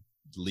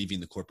 leaving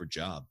the corporate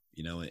job,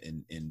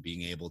 and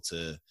being able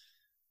to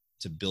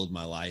build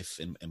my life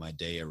and my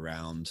day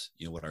around,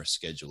 what our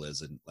schedule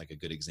is. And like a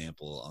good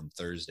example, on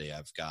Thursday,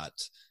 I'm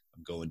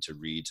going to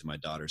read to my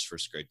daughter's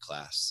first grade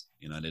class.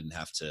 I didn't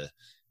have to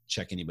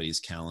check anybody's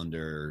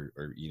calendar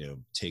or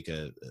take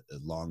a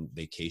long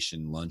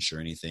vacation lunch or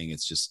anything.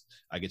 It's just,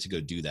 I get to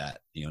go do that,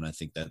 and I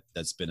think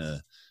that's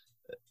been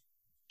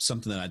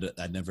something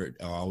that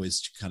I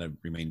always kind of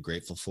remain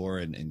grateful for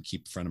and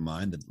keep front of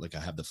mind, that like I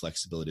have the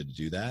flexibility to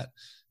do that.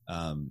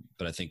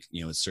 But I think,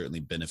 it certainly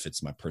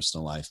benefits my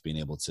personal life being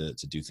able to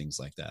do things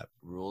like that.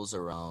 Rules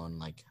around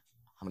like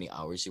how many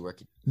hours you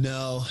work?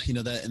 No, I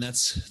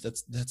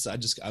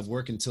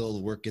work until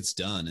the work gets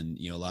done. And,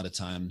 a lot of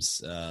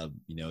times,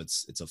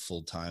 it's a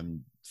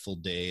full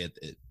day at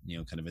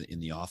kind of in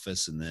the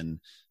office, and then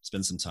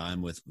spend some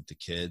time with the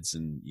kids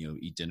and,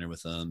 eat dinner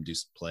with them, do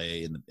some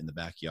play in the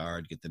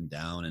backyard, get them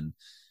down. And,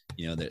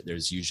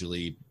 there's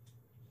usually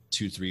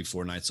 2, 3,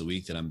 4 nights a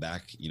week that I'm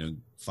back,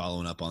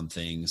 following up on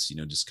things,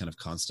 just kind of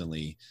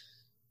constantly,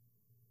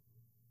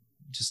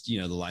 just,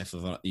 the life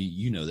of,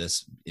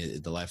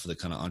 the life of the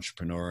kind of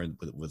entrepreneur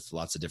with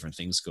lots of different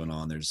things going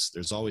on.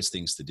 There's always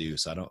things to do.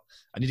 So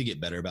I need to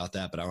get better about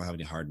that, but I don't have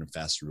any hard and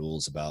fast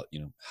rules about,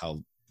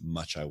 how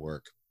much I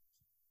work.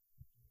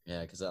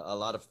 Yeah, because a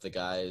lot of the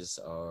guys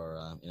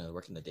are,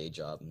 working the day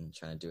job and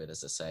trying to do it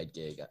as a side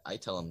gig. I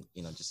tell them,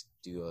 just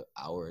do an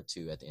hour or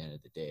 2 at the end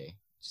of the day.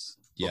 Just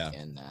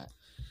bookend that.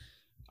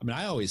 I mean,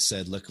 I always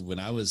said, look, when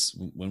I was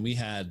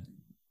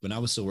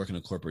still working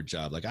a corporate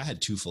job, like I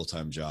had 2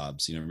 full-time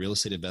jobs. Real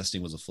estate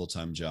investing was a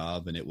full-time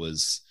job, and it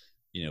was,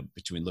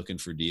 between looking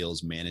for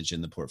deals,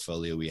 managing the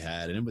portfolio we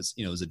had, and it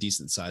was a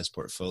decent sized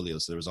portfolio.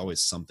 So there was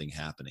always something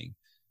happening.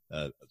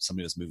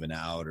 Somebody was moving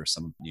out, or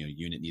some,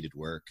 unit needed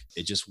work.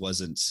 It just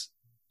wasn't,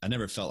 I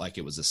never felt like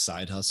it was a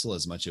side hustle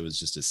as much. It was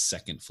just a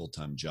second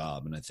full-time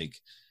job. And I think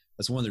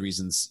that's one of the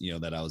reasons,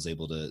 that I was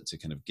able to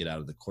kind of get out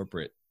of the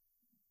corporate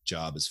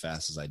job as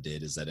fast as I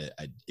did, is that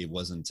it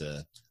wasn't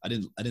I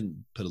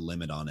didn't put a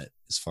limit on it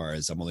as far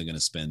as I'm only going to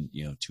spend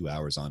 2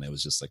 hours on it. It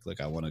was just like, look,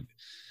 we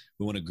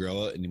want to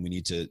grow it, and we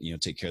need to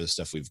take care of the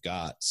stuff we've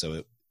got. So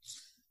it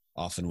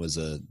often was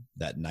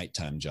that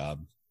nighttime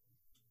job.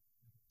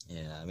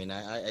 Yeah, I mean,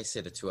 I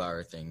say the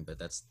 2-hour thing, but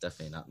that's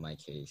definitely not my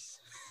case.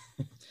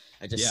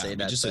 I just say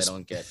that so I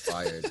don't get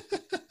fired.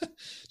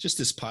 Just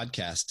this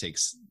podcast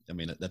takes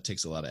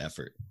a lot of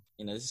effort.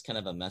 This is kind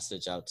of a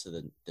message out to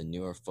the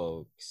newer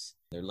folks.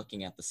 They're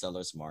looking at the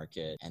seller's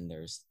market, and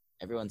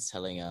everyone's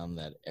telling them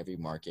that every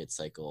market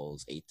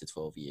cycles 8 to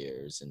 12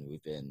 years, and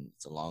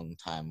it's a long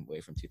time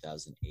away from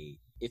 2008.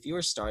 If you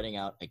were starting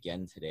out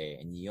again today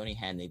and you only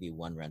had maybe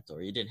 1 rental,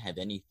 or you didn't have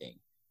anything,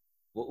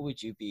 what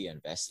would you be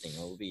investing?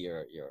 What would be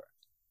your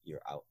your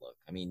outlook?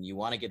 I mean, you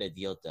want to get a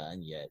deal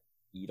done, yet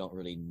you don't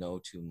really know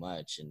too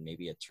much, and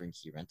maybe a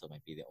turnkey rental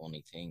might be the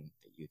only thing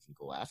that you can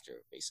go after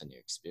based on your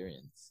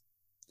experience.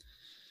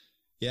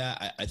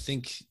 Yeah, I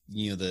think,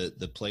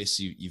 the place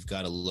you've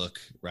got to look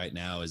right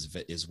now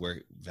is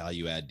where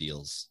value add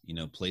deals,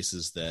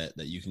 places that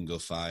you can go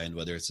find,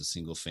 whether it's a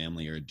single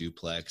family or a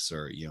duplex,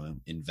 or,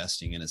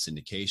 investing in a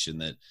syndication,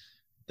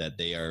 that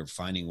they are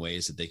finding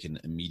ways that they can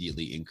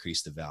immediately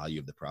increase the value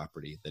of the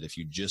property. That if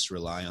you just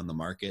rely on the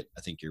market,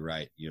 I think you're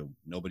right.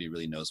 Nobody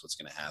really knows what's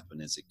going to happen.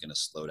 Is it going to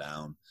slow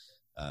down?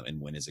 And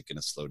when is it going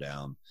to slow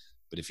down?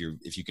 But if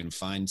you can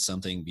find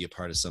something, be a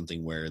part of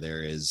something where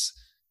there is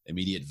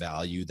immediate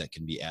value that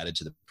can be added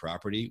to the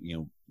property,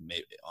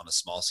 maybe on a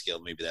small scale,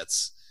 maybe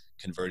that's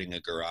converting a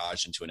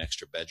garage into an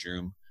extra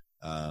bedroom,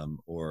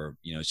 or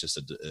it's just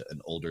an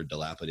older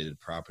dilapidated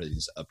property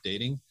that's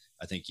updating.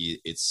 I think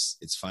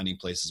it's finding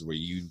places where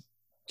you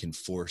can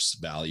force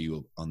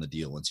value on the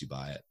deal once you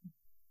buy it.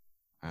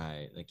 All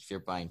right, like if you're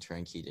buying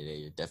turnkey today,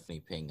 you're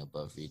definitely paying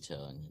above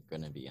retail, and you're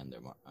going to be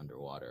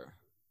underwater.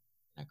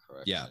 Is that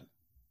correct?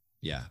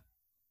 Yeah.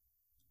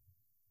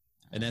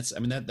 And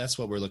that's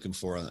what we're looking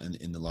for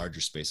in the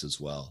larger space as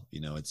well.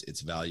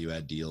 It's value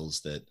add deals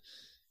that,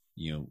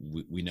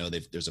 we know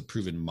there's a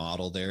proven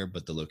model there,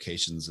 but the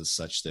locations is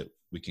such that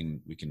we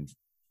can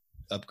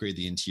upgrade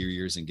the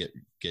interiors and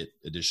get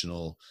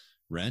additional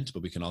rent,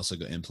 but we can also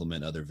go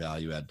implement other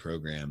value add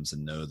programs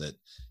and know that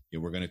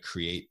we're going to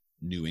create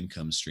new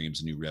income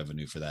streams, new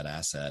revenue for that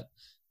asset.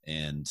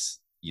 And,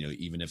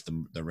 even if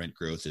the rent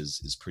growth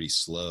is pretty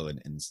slow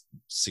and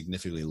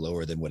significantly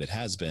lower than what it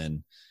has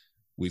been,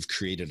 we've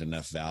created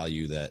enough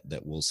value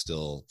that we'll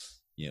still,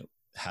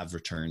 have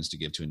returns to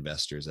give to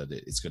investors, that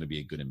it's going to be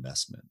a good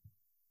investment.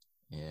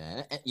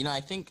 Yeah. I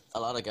think a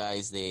lot of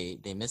guys, they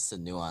miss the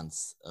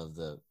nuance of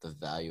the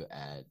value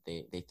add.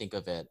 They think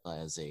of it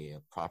as a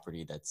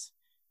property that's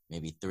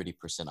maybe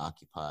 30%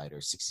 occupied or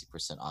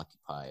 60%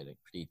 occupied, a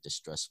pretty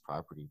distressed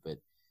property. But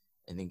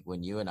I think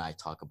when you and I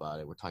talk about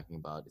it, we're talking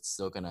about it's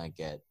still going to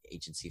get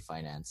agency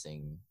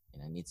financing,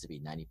 and it needs to be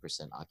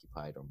 90%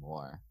 occupied or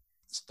more.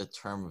 It's the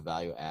term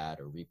value add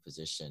or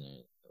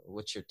reposition.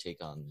 What's your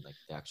take on like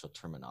the actual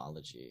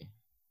terminology?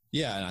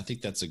 Yeah, and I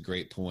think that's a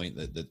great point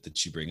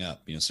that you bring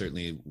up.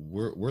 Certainly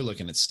we're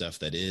looking at stuff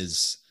that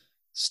is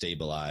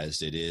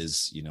stabilized. It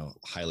is,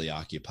 highly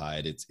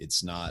occupied.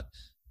 It's not,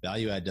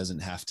 value add doesn't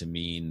have to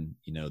mean,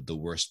 the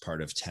worst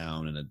part of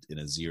town in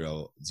a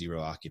zero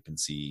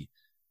occupancy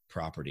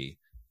property.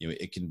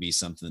 It can be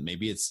something that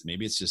maybe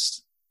it's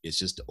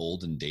just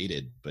old and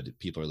dated, but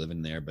people are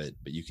living there, but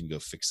you can go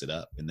fix it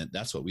up. And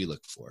that's what we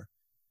look for.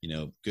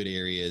 Good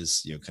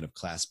areas, kind of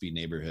Class B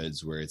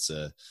neighborhoods where it's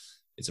a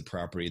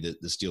property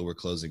that this deal we're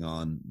closing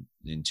on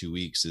in 2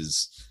 weeks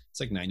it's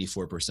like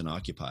 94%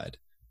 occupied.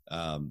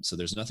 So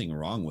there's nothing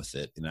wrong with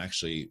it. And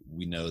actually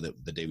we know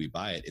that the day we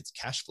buy it, it's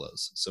cash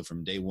flows. So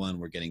from day one,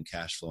 we're getting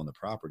cash flow on the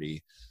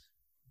property.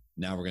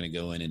 Now we're going to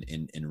go in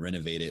and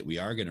renovate it. We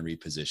are going to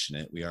reposition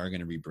it. We are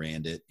going to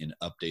rebrand it and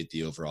update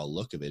the overall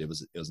look of it. It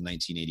was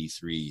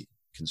 1983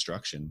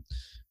 construction.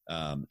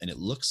 And it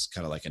looks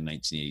kind of like a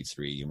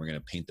 1983, and we're going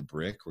to paint the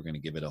brick. We're going to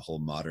give it a whole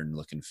modern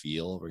look and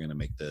feel. We're going to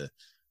make the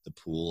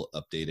pool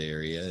update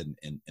area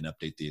and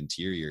update the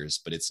interiors,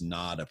 but it's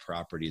not a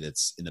property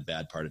that's in the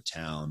bad part of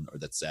town or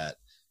that's at,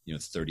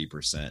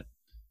 30%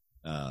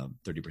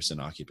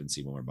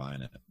 occupancy when we're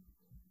buying it.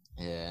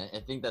 Yeah. I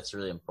think that's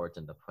really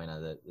important to point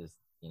out that is,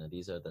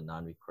 these are the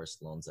non-recourse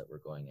loans that we're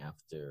going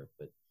after.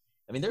 But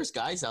I mean, there's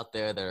guys out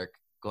there that are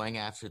going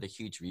after the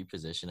huge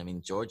reposition. I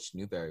mean, George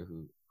Newberry,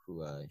 who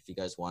if you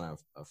guys want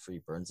a free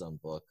burn zone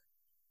book,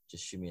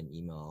 just shoot me an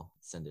email,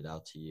 send it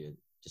out to you.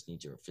 Just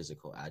need your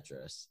physical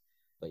address.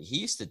 But he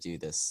used to do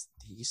this.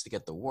 He used to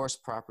get the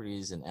worst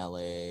properties in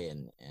LA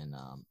and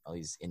all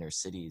these inner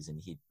cities,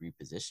 and he'd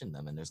reposition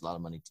them. And there's a lot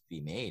of money to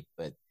be made.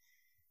 But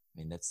I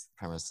mean, that's the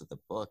premise of the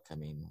book. I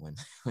mean, when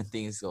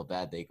things go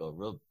bad, they go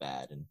real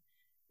bad. And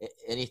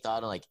any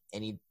thought on like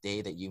any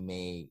day that you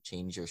may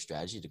change your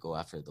strategy to go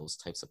after those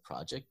types of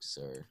projects,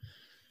 or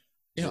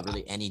is there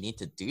really any need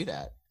to do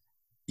that?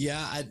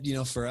 Yeah,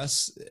 for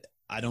us,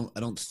 I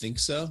don't think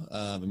so.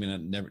 I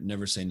mean, I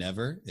never say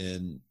never,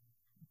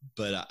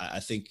 but I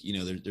think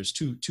there's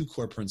two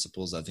core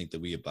principles I think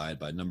that we abide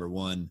by. Number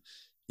one,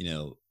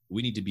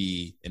 we need to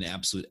be an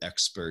absolute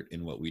expert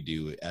in what we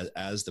do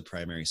as the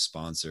primary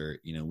sponsor.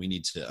 We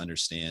need to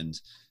understand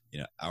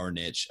our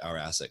niche, our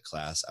asset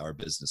class, our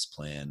business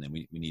plan, and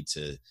we need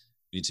to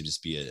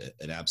just be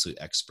an absolute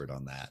expert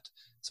on that.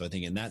 So I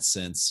think in that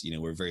sense,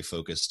 we're very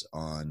focused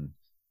on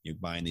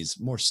buying these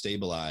more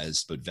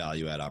stabilized but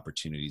value add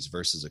opportunities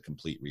versus a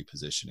complete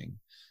repositioning.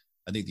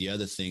 I think the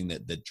other thing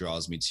that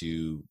draws me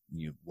to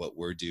what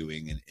we're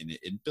doing, and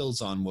it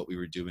builds on what we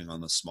were doing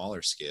on the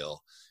smaller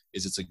scale,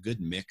 is it's a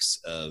good mix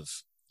of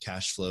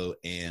cash flow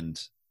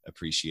and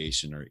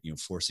appreciation, or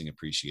forcing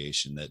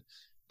appreciation. That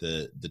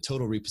the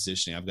total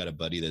repositioning, I've got a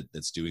buddy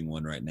that's doing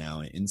one right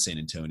now in San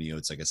Antonio.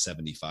 It's like a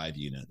 75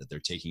 unit that they're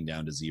taking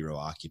down to zero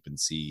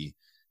occupancy.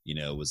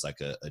 It was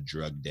like a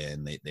drug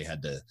den. They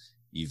had to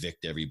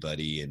evict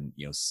everybody and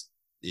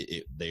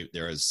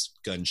there was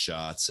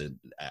gunshots and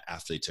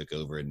after they took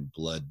over and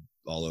blood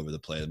all over the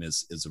place. I mean,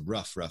 it's a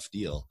rough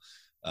deal.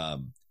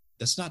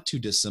 That's not too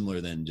dissimilar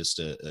than just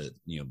a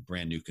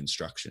brand new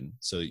construction.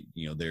 So,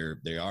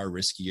 they are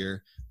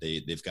riskier.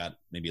 They've got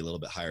maybe a little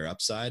bit higher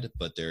upside,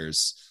 but you're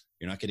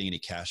not getting any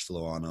cash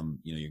flow on them.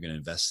 You're going to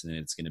invest in it.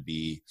 It's going to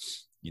be,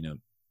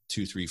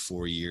 2, 3,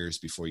 4 years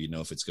before you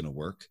know if it's going to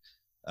work.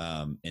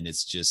 And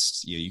it's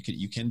just,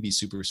 you can be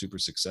super, super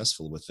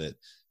successful with it.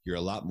 You're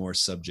a lot more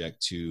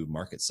subject to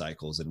market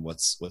cycles and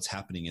what's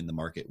happening in the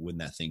market when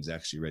that thing's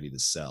actually ready to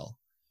sell.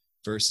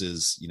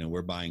 Versus,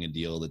 we're buying a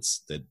deal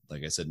that,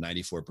 like I said,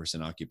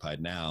 94%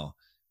 occupied now.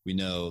 We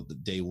know the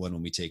day one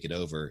when we take it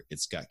over,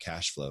 it's got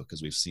cash flow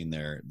because we've seen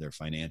their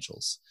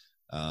financials.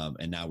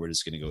 And now we're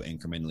just going to go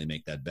incrementally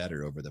make that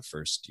better over the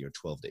first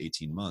 12 to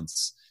 18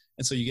 months.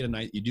 And so you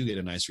do get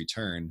a nice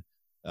return,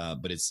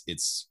 but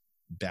it's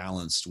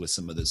balanced with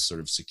some of this sort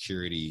of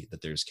security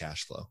that there's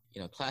cash flow.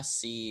 Class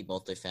C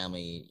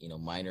multifamily,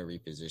 minor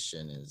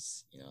reposition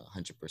is,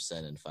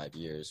 100% in 5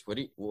 years. What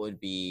would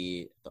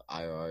be the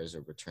IRRs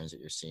or returns that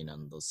you're seeing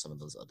on some of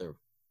those other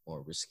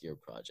more riskier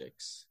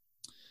projects?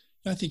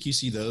 I think you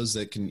see those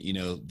that can,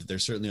 they're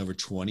certainly over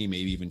 20,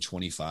 maybe even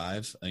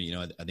 25. I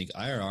think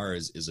IRR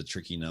is a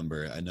tricky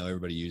number. I know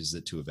everybody uses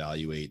it to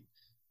evaluate,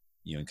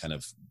 and kind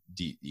of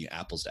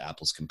apples to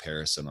apples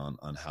comparison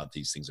on how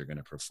these things are going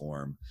to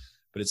perform.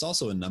 But it's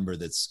also a number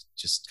that's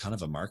just kind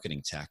of a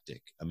marketing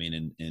tactic. I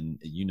mean, and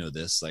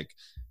this, like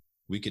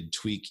we could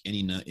tweak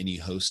any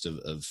host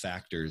of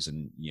factors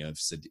and,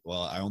 said,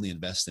 well, I only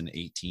invest in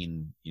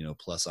 18,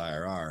 plus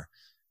IRR.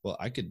 Well,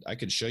 I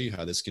could show you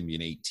how this can be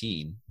an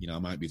 18. I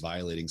might be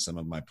violating some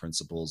of my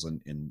principles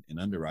in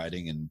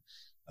underwriting and,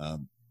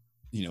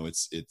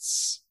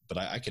 but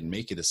I can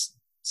make it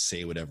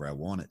say whatever I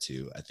want it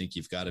to. I think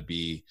you've got to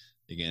be,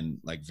 again,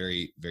 like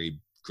very, very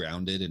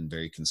grounded and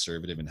very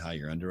conservative in how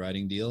you're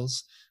underwriting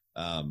deals.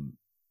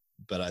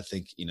 But I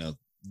think,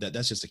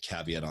 that's just a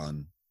caveat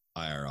on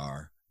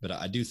IRR. But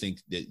I do think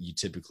that you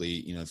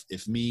typically,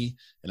 if me,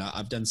 and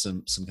I've done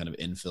some kind of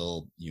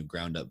infill,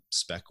 ground up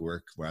spec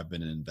work where I've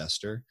been an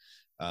investor.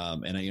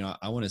 And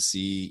I want to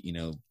see,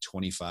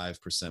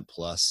 25%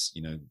 plus,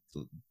 the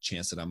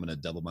chance that I'm going to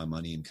double my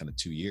money in kind of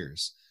 2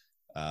 years.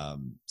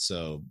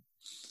 So,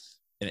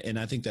 and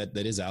I think that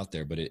is out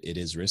there, but it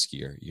is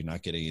riskier. You're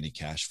not getting any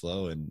cash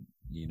flow and,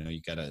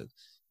 you got to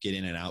get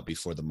in and out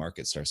before the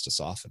market starts to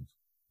soften.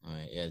 All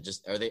right. Yeah.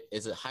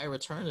 Is it high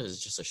return or is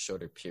it just a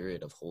shorter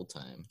period of hold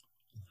time?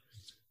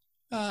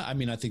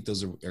 I think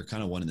those are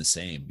kind of one and the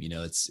same.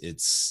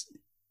 It's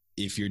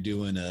if you're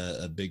doing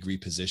a big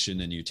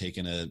reposition and you're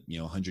taking a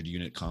 100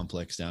 unit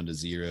complex down to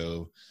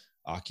 0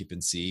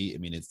 occupancy. I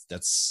mean,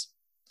 that's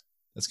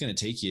going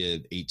to take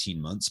you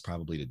 18 months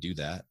probably to do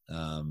that.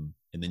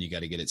 And then you got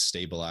to get it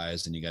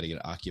stabilized and you got to get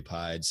it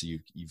occupied. So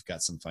you've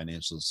got some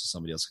financials so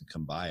somebody else can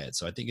come buy it.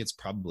 So I think it's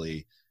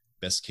probably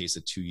best case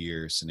a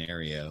 2-year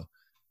scenario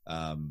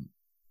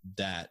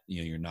that,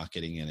 you're not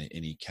getting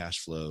any cash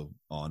flow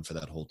on for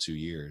that whole 2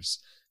 years.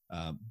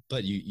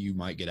 But you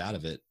might get out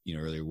of it,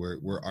 earlier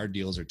where our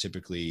deals are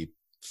typically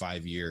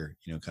 5-year,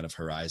 kind of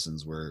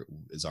horizons where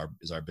is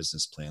our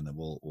business plan that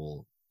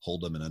we'll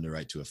hold them and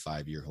underwrite to a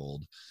 5-year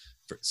hold.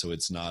 So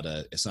it's not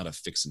a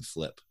fix and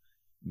flip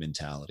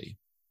mentality.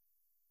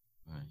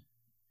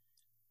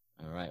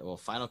 All right. Well,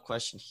 final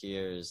question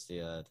here is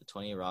the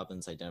 20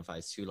 Robbins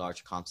identifies 2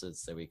 large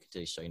composites that we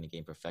continue showing to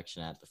gain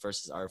perfection at. The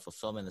first is art of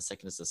fulfillment. The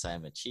second is the sign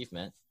of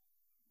achievement.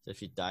 So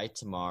if you died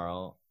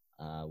tomorrow,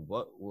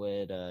 what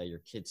would your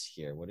kids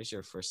hear? What is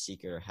your first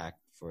secret or hack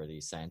for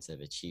the science of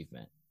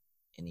achievement?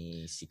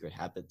 Any secret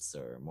habits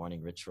or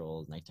morning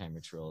rituals, nighttime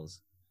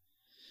rituals?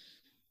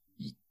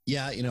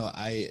 Yeah,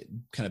 I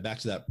kind of back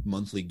to that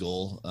monthly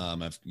goal.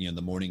 I've,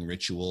 the morning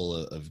ritual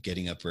of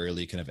getting up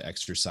early, kind of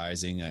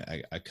exercising.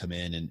 I come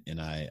in and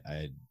I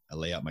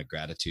lay out my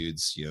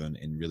gratitudes,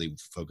 and really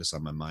focus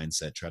on my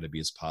mindset, try to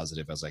be as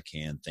positive as I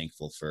can,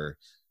 thankful for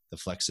the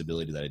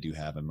flexibility that I do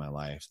have in my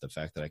life, the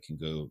fact that I can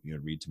go,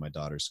 read to my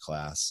daughter's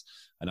class,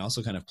 and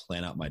also kind of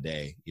plan out my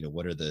day.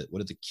 What are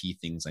the key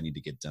things I need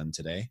to get done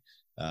today?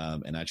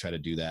 And I try to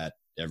do that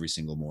every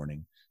single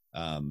morning.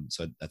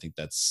 So I think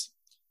that's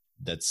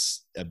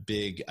a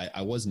big,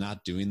 I was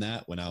not doing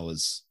that when I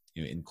was,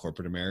 in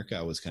corporate America.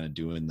 I was kind of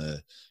doing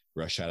the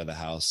rush out of the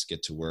house,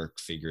 get to work,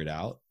 figure it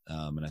out.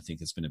 And I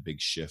think it's been a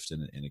big shift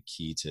and a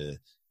key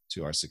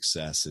to our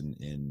success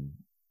in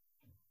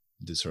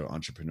this sort of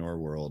entrepreneur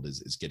world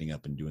is getting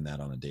up and doing that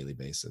on a daily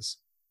basis.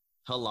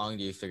 How long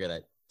do you figure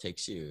that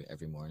takes you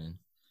every morning?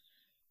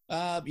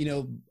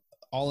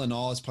 All in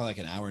all, it's probably like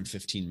an hour and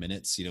 15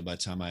 minutes, by the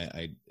time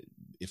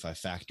if I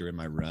factor in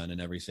my run and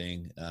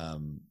everything,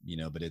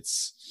 but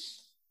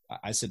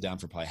I sit down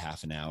for probably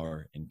half an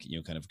hour and,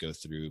 kind of go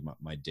through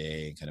my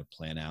day and kind of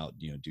plan out,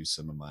 do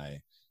some of my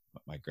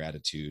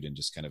gratitude and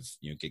just kind of,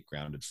 get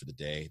grounded for the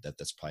day.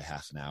 That's probably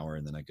half an hour.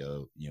 And then I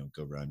go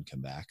run,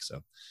 come back.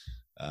 So,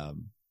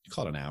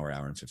 call it an hour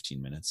and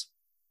 15 minutes.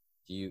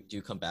 Do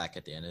you come back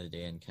at the end of the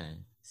day and kind of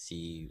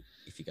see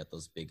if you got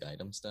those big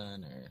items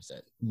done, or is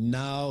that?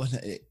 No,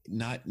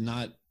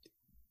 not.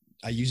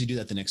 I usually do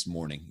that the next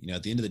morning.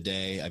 At the end of the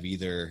day, I'm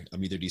either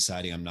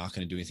deciding I'm not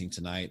going to do anything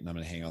tonight and I'm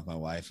going to hang out with my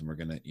wife and we're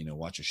going to,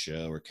 watch a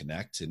show or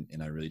connect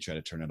and I really try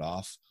to turn it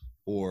off,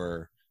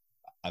 or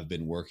I've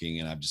been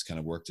working and I've just kind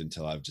of worked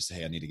until I've just,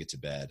 hey, I need to get to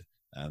bed.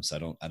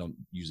 So I don't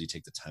usually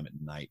take the time at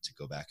night to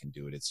go back and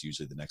do it. It's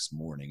usually the next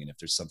morning. And if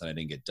there's something I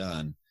didn't get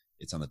done,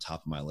 it's on the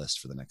top of my list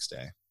for the next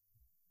day.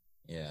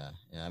 Yeah.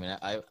 I mean,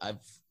 I've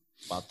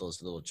bought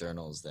those little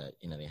journals that,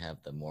 they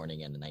have the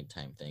morning and the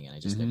nighttime thing, and I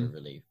just never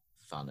really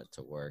found it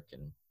to work.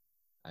 And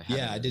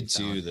I did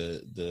too.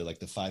 The like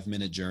the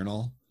 5-minute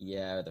journal.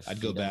 Yeah.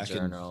 I'd go back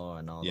journal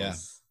and all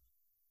those.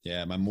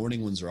 Yeah. My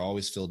morning ones are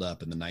always filled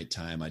up, and the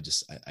nighttime, I'd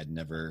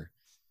never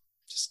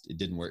it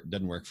didn't work.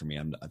 Doesn't work for me.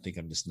 I think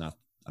I'm just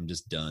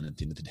done at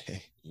the end of the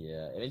day.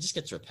 Yeah. And it just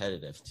gets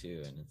repetitive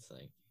too. And it's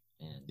like,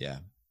 man. Yeah.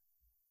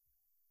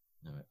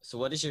 All right. So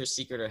what is your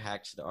secret or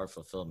hack to the art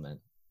fulfillment?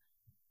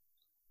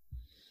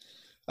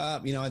 I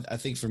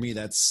think for me,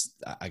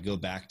 I go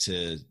back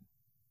to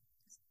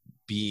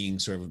being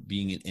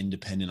an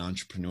independent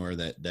entrepreneur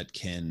that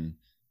can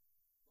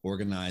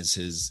organize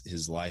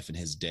his life and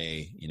his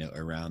day,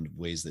 around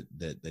ways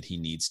that he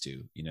needs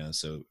to,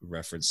 so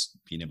reference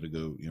being able to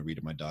go, read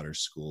at my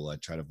daughter's school. I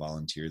try to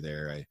volunteer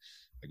there. I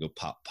go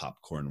pop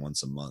popcorn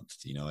once a month.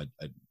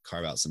 I'd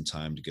carve out some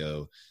time to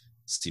go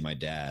see my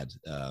dad.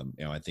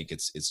 I think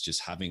it's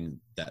just having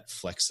that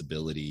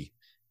flexibility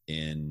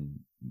in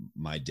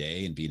my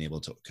day and being able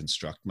to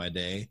construct my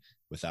day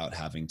without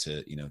having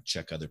to,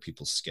 check other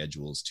people's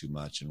schedules too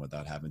much and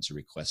without having to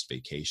request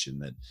vacation,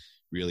 that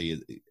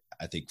really,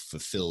 I think,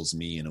 fulfills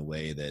me in a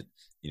way that,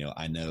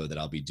 I know that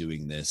I'll be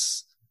doing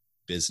this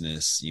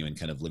business, and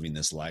kind of living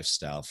this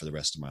lifestyle for the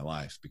rest of my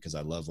life because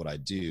I love what I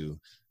do,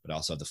 but I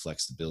also have the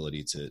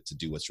flexibility to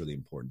do what's really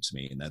important to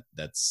me. And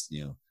that's,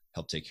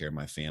 help take care of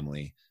my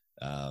family,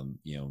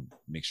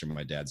 make sure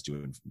my dad's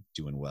doing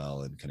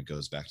well, and kind of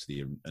goes back to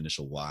the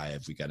initial why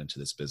if we got into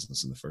this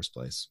business in the first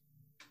place.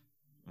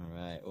 All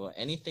right. Well,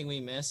 anything we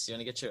missed? You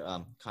want to get your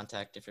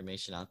contact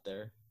information out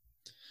there?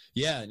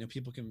 Yeah,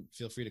 people can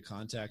feel free to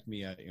contact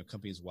me.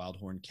 Company is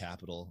Wildhorn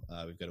Capital.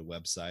 We've got a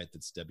website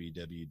that's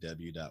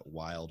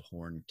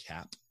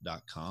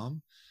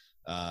www.wildhorncap.com.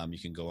 You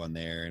can go on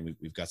there, and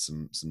we've got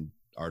some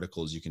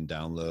articles you can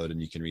download, and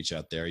you can reach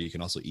out there. You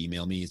can also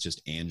email me. It's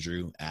just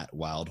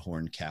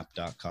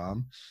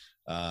andrew@wildhorncap.com.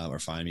 Or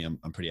find me. I'm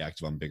pretty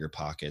active on Bigger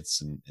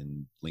Pockets and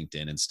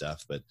LinkedIn and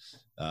stuff. But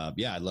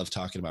I love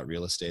talking about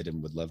real estate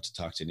and would love to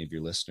talk to any of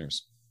your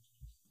listeners.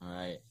 All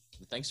right.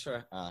 Thanks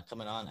for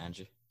coming on,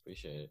 Andrew.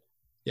 Appreciate it.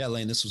 Yeah,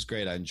 Lane, this was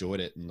great. I enjoyed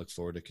it and look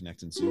forward to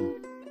connecting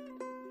soon.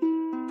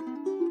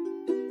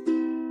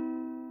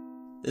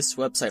 This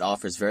website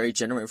offers very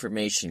general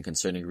information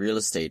concerning real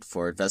estate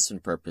for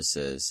investment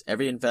purposes.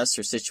 Every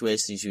investor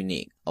situation is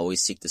unique.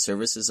 Always seek the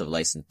services of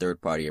licensed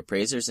third-party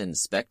appraisers and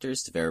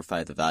inspectors to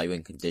verify the value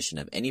and condition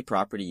of any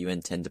property you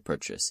intend to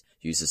purchase.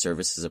 Use the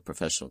services of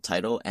professional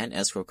title and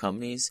escrow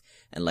companies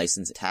and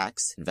licensed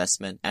tax,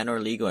 investment, and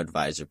or legal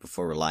advisor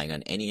before relying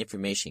on any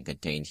information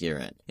contained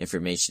herein.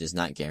 Information is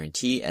not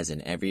guaranteed, as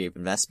in every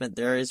investment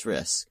there is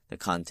risk. The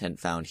content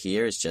found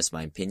here is just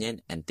my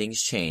opinion, and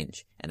things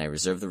change, and I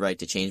reserve the right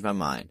to change my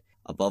mind.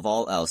 Above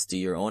all else, do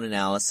your own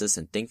analysis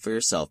and think for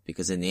yourself,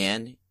 because in the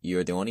end, you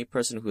are the only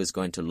person who is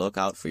going to look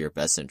out for your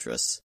best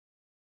interests.